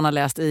sådana som man har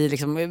läst i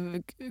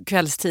liksom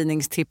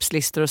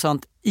kvällstidningstipslistor och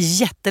sånt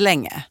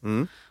jättelänge.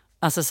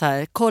 Alltså så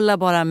här, kolla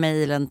bara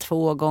mejlen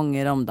 2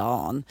 gånger om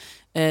dagen.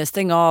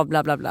 Stäng av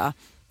bla bla bla.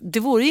 Det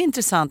vore ju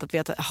intressant att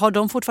veta, har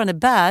de fortfarande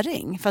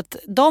bäring? För att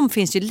de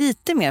finns ju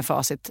lite mer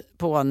facit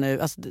på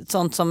nu. Alltså,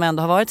 sånt som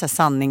ändå har varit så här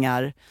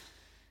sanningar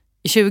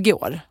i 20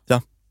 år.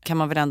 Ja. Kan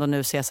man väl ändå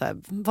nu se så här,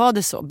 var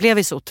det så? Blev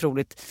vi så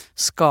otroligt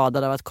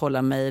skadade av att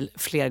kolla mejl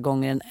fler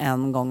gånger än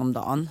en gång om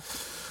dagen?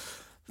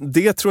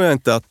 Det tror jag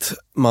inte att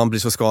man blir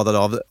så skadad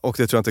av, och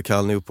det tror jag inte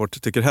Cal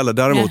Newport tycker heller.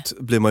 Däremot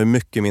blir man ju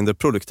mycket mindre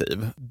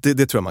produktiv.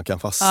 Det tror jag man kan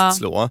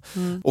fastslå.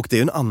 Och det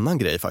är en annan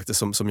grej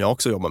faktiskt som jag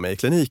också jobbar med i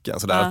kliniken.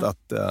 Så där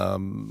att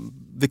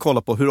vi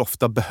kollar på hur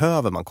ofta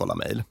behöver man kolla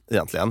mejl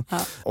egentligen.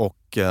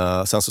 Och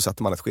sen så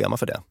sätter man ett schema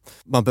för det.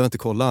 Man behöver inte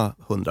kolla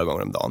 100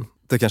 gånger om dagen.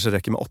 Det kanske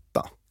räcker med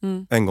 8.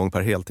 En gång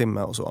per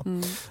heltimme och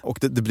så. Och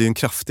det blir en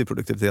kraftig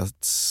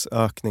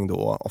produktivitetsökning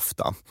då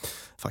ofta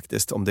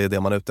faktiskt, om det är det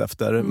man är ute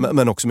efter.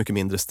 Men också mycket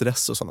mindre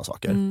stress och sådana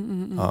saker.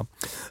 Ja.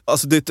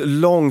 Alltså det är ett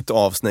långt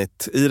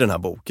avsnitt i den här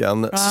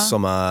boken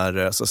som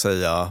är så att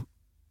säga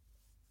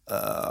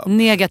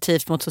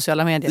negativt mot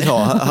sociala medier.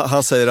 Ja,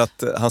 han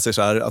säger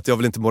så här att jag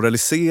vill inte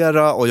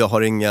moralisera och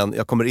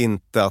jag kommer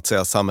inte att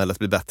säga att samhället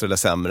blir bättre eller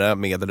sämre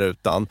med eller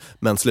utan,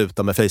 men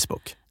sluta med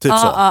Facebook. Typ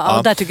så.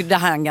 Och där tycker jag det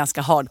här är en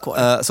ganska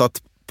hardcore. Så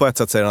att på ett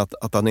sätt säger han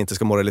att han inte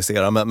ska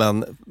moralisera,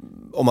 men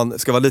om man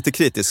ska vara lite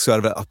kritisk så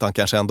är det att han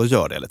kanske ändå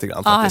gör det lite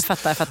grann. Ja, jag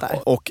fattar.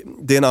 Och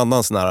det är en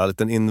annan sån här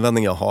liten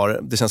invändning jag har.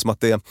 Det känns som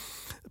att det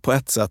på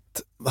ett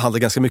sätt handlar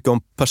ganska mycket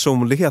om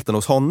personligheten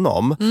hos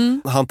honom.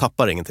 Han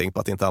tappar ingenting på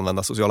att inte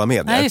använda sociala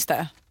medier. Nej, just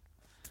det.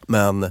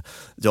 Men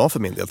jag för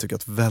min del tycker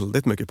att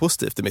väldigt mycket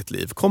positivt i mitt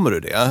liv kommer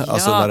ur det. Ja,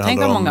 alltså när det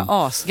tänk om många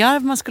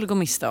asgarv man skulle gå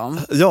miste om.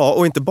 Ja,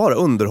 och inte bara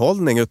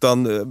underhållning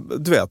utan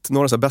du vet,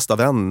 några så här bästa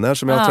vänner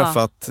som jag har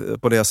träffat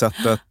på det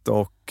sättet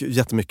och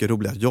jättemycket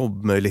roliga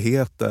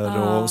jobbmöjligheter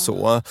och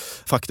så.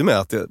 Faktum är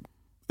att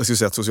jag skulle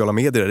säga att sociala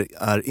medier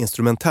är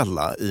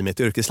instrumentella i mitt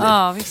yrkesliv.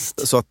 Ja,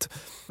 visst. Så att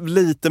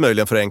lite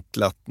möjligen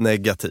förenklat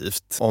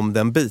negativt om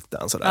den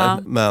biten. Sådär. Ja.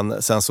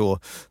 Men sen så,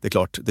 det är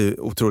klart, det är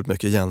otroligt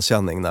mycket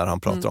igenkänning när han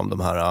pratar om de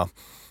här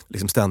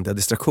liksom ständiga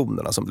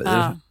distraktionerna som blir.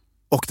 Ja.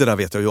 Och det där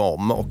vet jag ju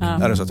om. Och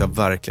är det så att jag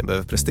verkligen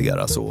behöver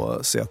prestera så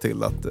ser jag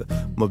till att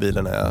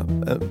mobilen är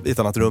i ett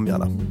annat rum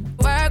gärna.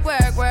 Work,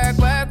 work, work,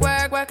 work,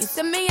 work, work. You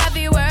see me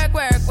heavy work,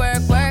 work,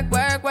 work, work,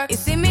 work, work. You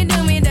see me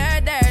do me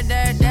dirt, dirt,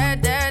 dirt,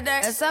 dirt, dirt,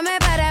 dirt. You saw me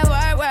better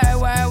work, work,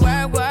 work,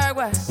 work, work,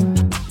 work.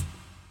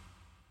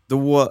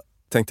 Då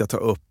tänkte jag ta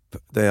upp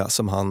det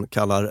som han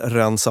kallar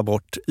rensa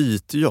bort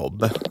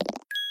ytjobb.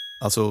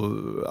 Alltså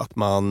att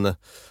man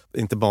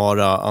inte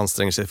bara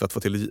anstränger sig för att få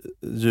till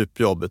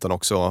djupjobb utan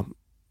också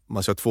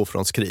man kör ett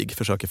tvåfrontskrig,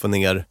 försöker få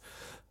ner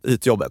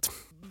ytjobbet.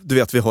 Du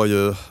vet, vi har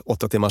ju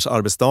 8 timmars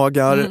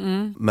arbetsdagar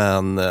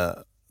men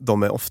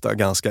de är ofta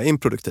ganska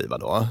improduktiva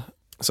då.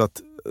 Så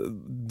att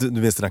du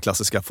minns den här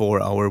klassiska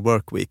 4-hour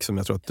workweek som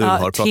jag tror att du har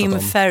pratat Tim om.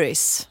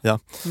 Ferriss. Ja,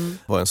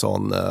 var en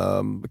sån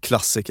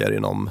klassiker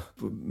inom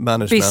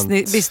management.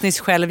 Business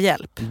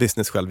självhjälp.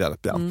 Business självhjälp,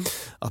 ja.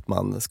 Att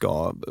man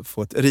ska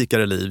få ett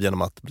rikare liv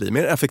genom att bli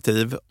mer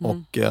effektiv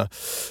och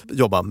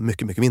jobba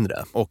mycket, mycket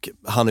mindre. Och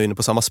han är inne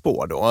på samma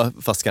spår då,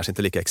 fast kanske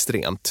inte lika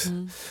extremt.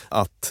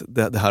 Att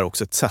det här är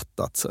också ett sätt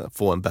att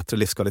få en bättre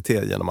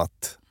livskvalitet genom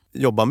att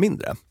jobba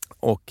mindre.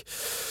 Och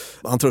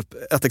han tar upp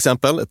ett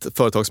exempel, ett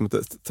företag som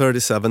heter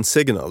 37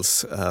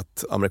 Signals,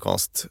 ett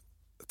amerikanskt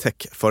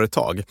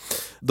techföretag.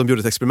 De gjorde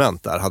ett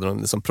experiment där, hade en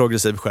liksom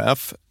progressiv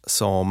chef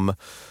som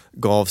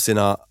gav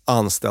sina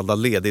anställda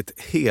ledigt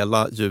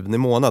hela juni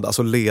månad.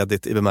 Alltså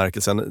ledigt i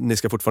bemärkelsen, ni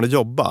ska fortfarande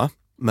jobba,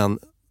 men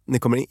ni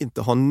kommer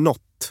inte ha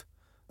något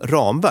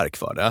ramverk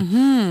för det.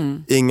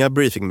 Inga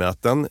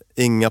briefingmöten,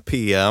 inga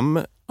PM,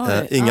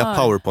 inga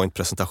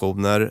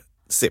PowerPoint-presentationer,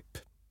 SIP.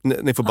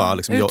 Ni får bara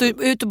liksom...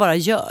 Ut och bara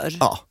gör.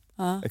 Ja,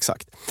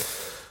 exakt.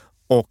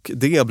 Och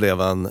det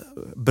blev en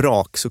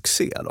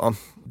braksuccé då.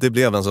 Det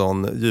blev en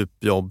sån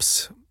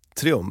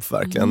djupjobbstriumf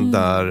verkligen,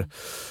 där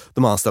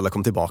de anställda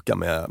kom tillbaka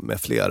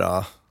med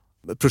flera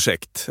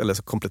projekt, eller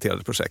så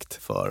kompletterade projekt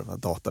för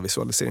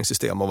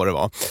datavisualiseringssystem och vad det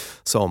var,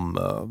 som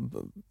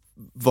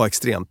var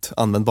extremt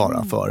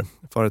användbara för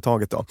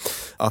företaget då.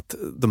 Att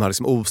de här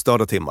liksom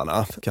ostörda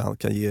timmarna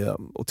kan ge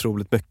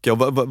otroligt mycket.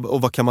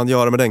 Och vad kan man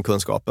göra med den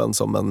kunskapen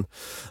som en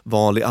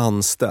vanlig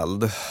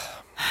anställd?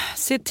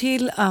 Se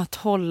till att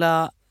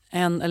hålla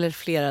en eller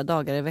flera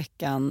dagar i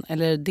veckan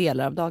eller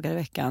delar av dagar i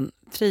veckan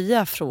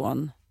fria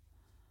från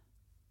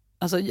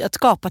Alltså att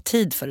skapa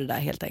tid för det där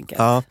helt enkelt.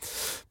 Ja,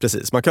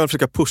 precis. Man kan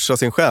försöka pusha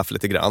sin chef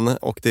lite grann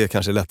och det är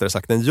kanske lättare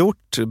sagt än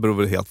gjort. Det beror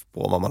väl helt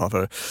på vad man har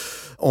för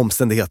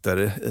omständigheter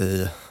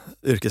i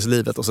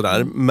yrkeslivet och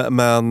sådär.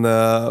 Men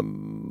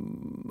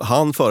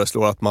han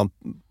föreslår att man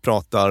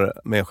pratar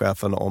med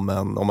chefen om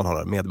man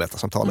har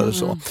medarbetarsamtal eller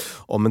så,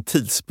 om en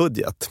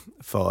tidsbudget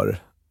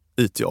för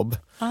ytjobb.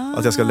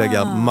 Att jag ska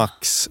lägga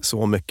max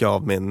så mycket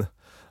av min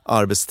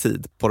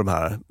arbetstid på de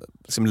här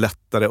liksom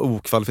lättare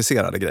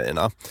okvalificerade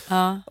grejerna.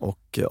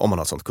 Och om man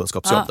har ett sånt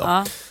kunskapsjobb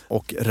då.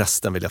 Och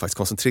resten vill jag faktiskt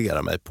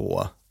koncentrera mig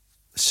på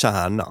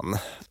kärnan.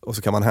 Och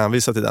så kan man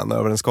hänvisa till den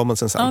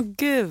överenskommelsen sen.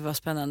 Gud vad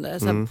spännande.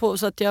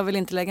 Så att jag vill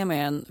inte lägga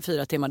mer än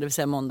 4 timmar, det vill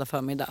säga måndag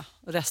förmiddag.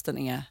 Och resten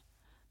är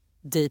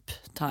deep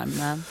time,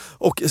 man.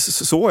 Och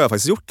så har jag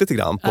faktiskt gjort lite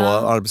grann på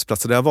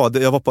arbetsplatser där jag var.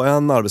 Jag var på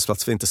en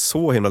arbetsplats för inte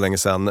så himla länge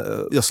sedan.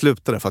 Jag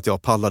slutade för att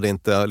jag pallade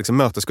inte liksom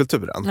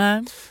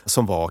möteskulturen.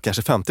 Som var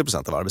kanske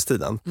 50% av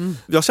arbetstiden.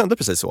 Jag kände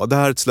precis så. Det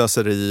här är ett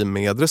slöseri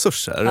med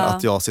resurser.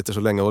 Att jag sitter så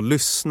länge och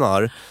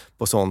lyssnar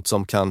på sånt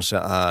som kanske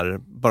är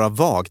bara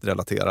vagt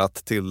relaterat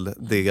till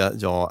det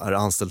jag är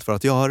anställd för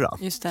att göra.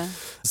 Just det.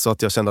 Så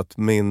att jag kände att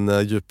min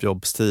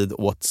djupjobbstid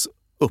åts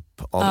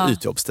upp av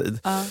ytjobbstid.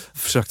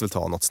 Försökte väl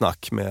ta något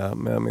snack med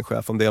min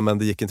chef om det, men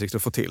det gick inte riktigt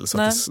att få till,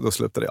 så då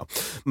slutade jag.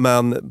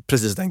 Men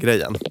precis den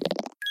grejen.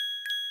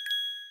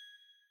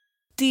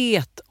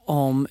 Det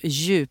om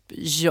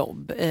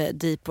djupjobb,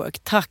 deep work.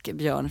 Tack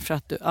Björn för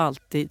att du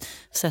alltid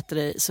sätter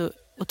dig så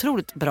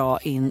otroligt bra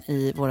in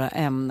i våra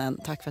ämnen.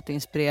 Tack för att du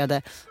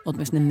inspirerade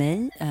åtminstone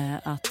mig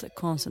att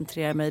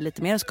koncentrera mig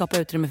lite mer och skapa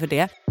utrymme för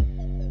det.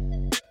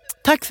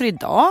 Tack för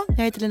idag.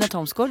 Jag heter Lina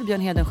Thomsgård,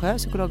 Björn Hedensjö,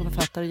 psykolog och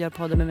författare, gör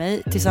podden med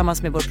mig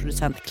tillsammans med vår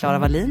producent Clara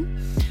Wallin.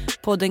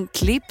 Podden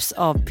klipps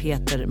av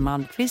Peter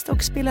Malmqvist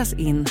och spelas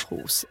in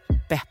hos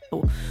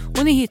Beppo.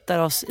 Och ni hittar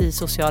oss i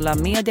sociala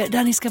medier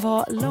där ni ska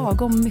vara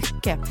lagom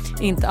mycket.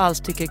 Inte alls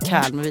tycker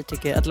Karl, men vi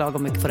tycker att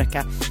lagom mycket får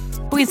räcka.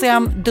 På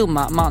Instagram,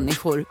 dumma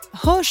människor.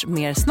 Hörs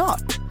mer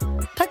snart.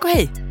 Tack och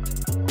hej!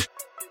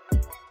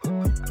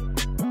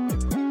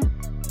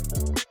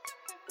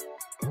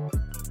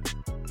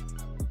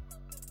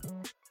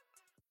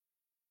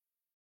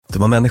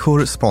 Dumma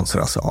människor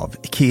sponsras av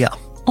IKEA.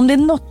 Om det är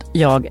något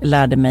jag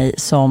lärde mig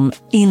som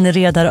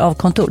inredare av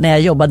kontor, när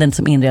jag jobbade inte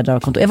som inredare av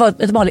kontor, jag var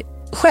ett vanligt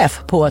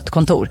chef på ett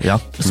kontor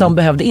som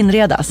behövde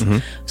inredas,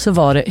 så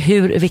var det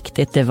hur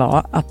viktigt det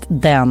var att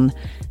den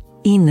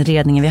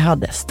inredningen vi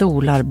hade,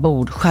 stolar,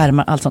 bord,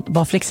 skärmar, allt sånt,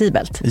 var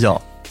flexibelt.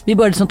 Ja. Vi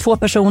började som 2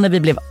 personer, vi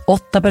blev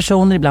 8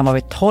 personer, ibland var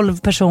vi 12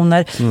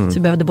 personer. Så vi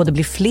behövde både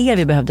bli fler,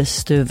 vi behövde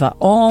stuva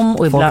om.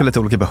 Och folk har lite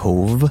olika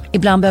behov.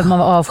 Ibland behöver man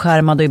vara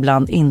avskärmad och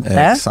ibland inte.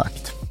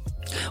 Exakt.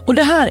 Och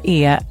det här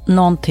är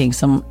någonting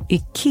som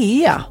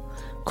IKEA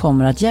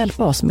kommer att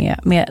hjälpa oss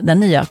med den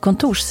nya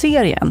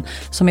kontorsserien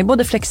som är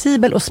både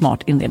flexibel och smart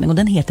inredning, och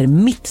den heter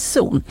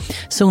Mittzon.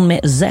 Zon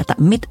med Z,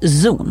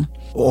 Mittzon.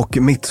 Och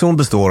Mittzon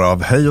består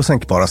av höj- och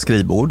sänkbara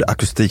skrivbord,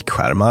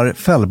 akustikskärmar,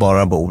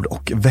 fällbara bord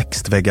och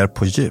växtväggar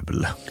på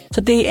hjul.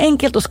 Så det är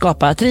enkelt att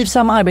skapa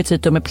trivsamma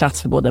arbetsytor med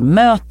plats för både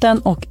möten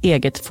och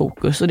eget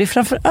fokus. Och det är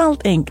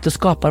framförallt enkelt att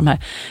skapa de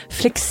här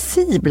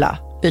flexibla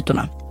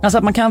ytorna. Alltså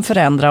att man kan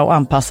förändra och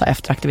anpassa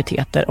efter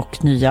aktiviteter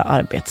och nya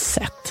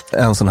arbetssätt.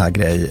 En sån här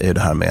grej är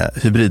det här med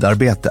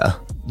hybridarbete.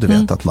 Du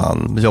vet att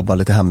man jobbar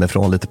lite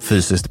hemifrån, lite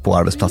fysiskt på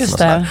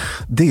arbetsplatsen.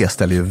 Det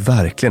ställer ju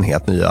verkligen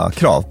helt nya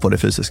krav på det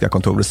fysiska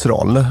kontorets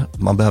roll.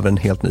 Man behöver en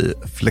helt ny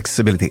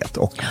flexibilitet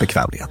och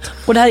bekvämlighet.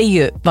 Och det här är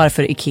ju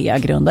varför IKEA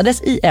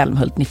grundades i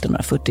Älmhult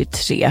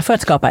 1943, för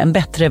att skapa en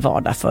bättre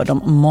vardag för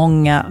de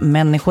många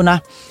människorna.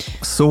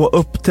 Så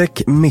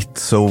upptäck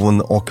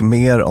Mittzon, och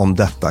mer om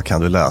detta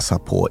kan du läsa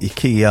på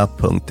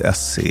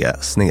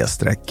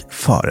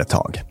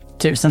ikea.se/företag.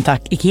 Tusen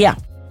tack IKEA!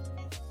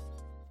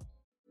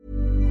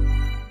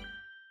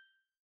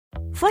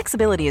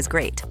 Flexibility is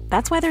great.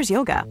 That's why there's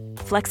yoga.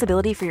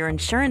 Flexibility for your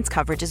insurance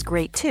coverage is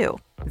great too.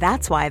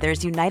 That's why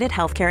there's United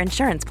Healthcare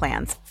Insurance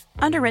Plans.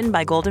 Underwritten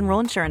by Golden Rule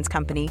Insurance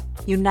Company,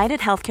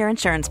 United Healthcare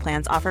Insurance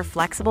Plans offer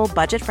flexible,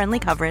 budget-friendly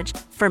coverage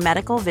for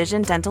medical,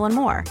 vision, dental, and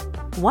more.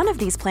 One of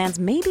these plans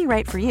may be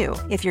right for you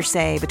if you're,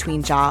 say,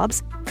 between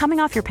jobs, coming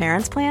off your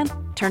parents' plan,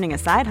 turning a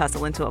side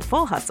hustle into a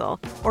full hustle,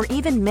 or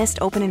even missed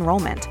open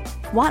enrollment.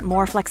 Want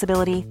more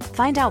flexibility?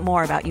 Find out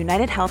more about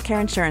United Healthcare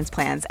Insurance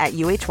Plans at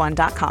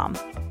uh1.com.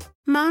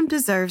 Mom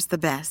deserves the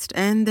best,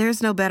 and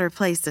there's no better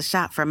place to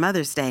shop for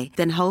Mother's Day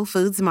than Whole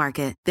Foods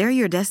Market. They're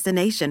your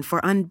destination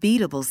for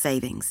unbeatable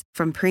savings,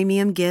 from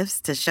premium gifts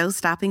to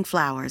show-stopping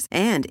flowers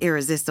and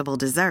irresistible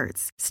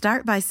desserts.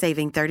 Start by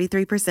saving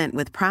 33%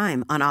 with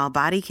Prime on all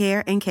body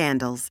care and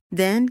candles.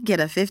 Then get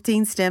a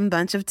 15-stem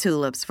bunch of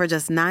tulips for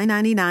just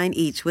 $9.99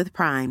 each with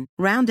Prime.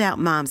 Round out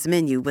Mom's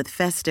menu with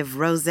festive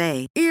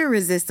rosé,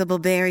 irresistible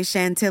berry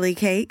chantilly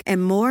cake,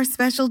 and more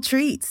special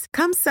treats.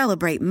 Come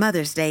celebrate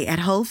Mother's Day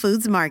at Whole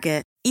Foods Market.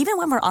 Even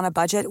when we're on a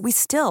budget, we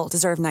still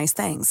deserve nice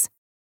things.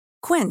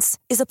 Quince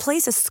is a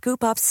place to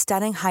scoop up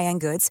stunning high-end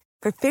goods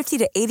for 50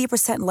 to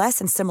 80% less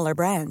than similar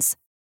brands.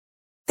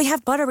 They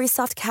have buttery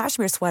soft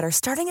cashmere sweaters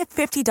starting at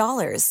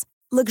 $50,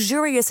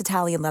 luxurious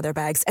Italian leather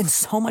bags, and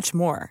so much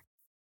more.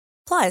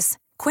 Plus,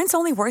 Quince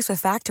only works with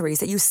factories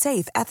that use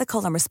safe,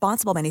 ethical, and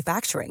responsible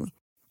manufacturing.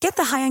 Get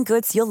the high-end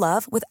goods you'll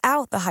love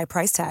without the high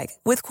price tag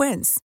with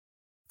Quince.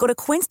 Go to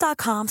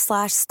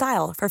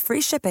quince.com/style for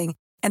free shipping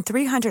and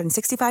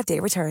 365-day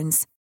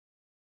returns.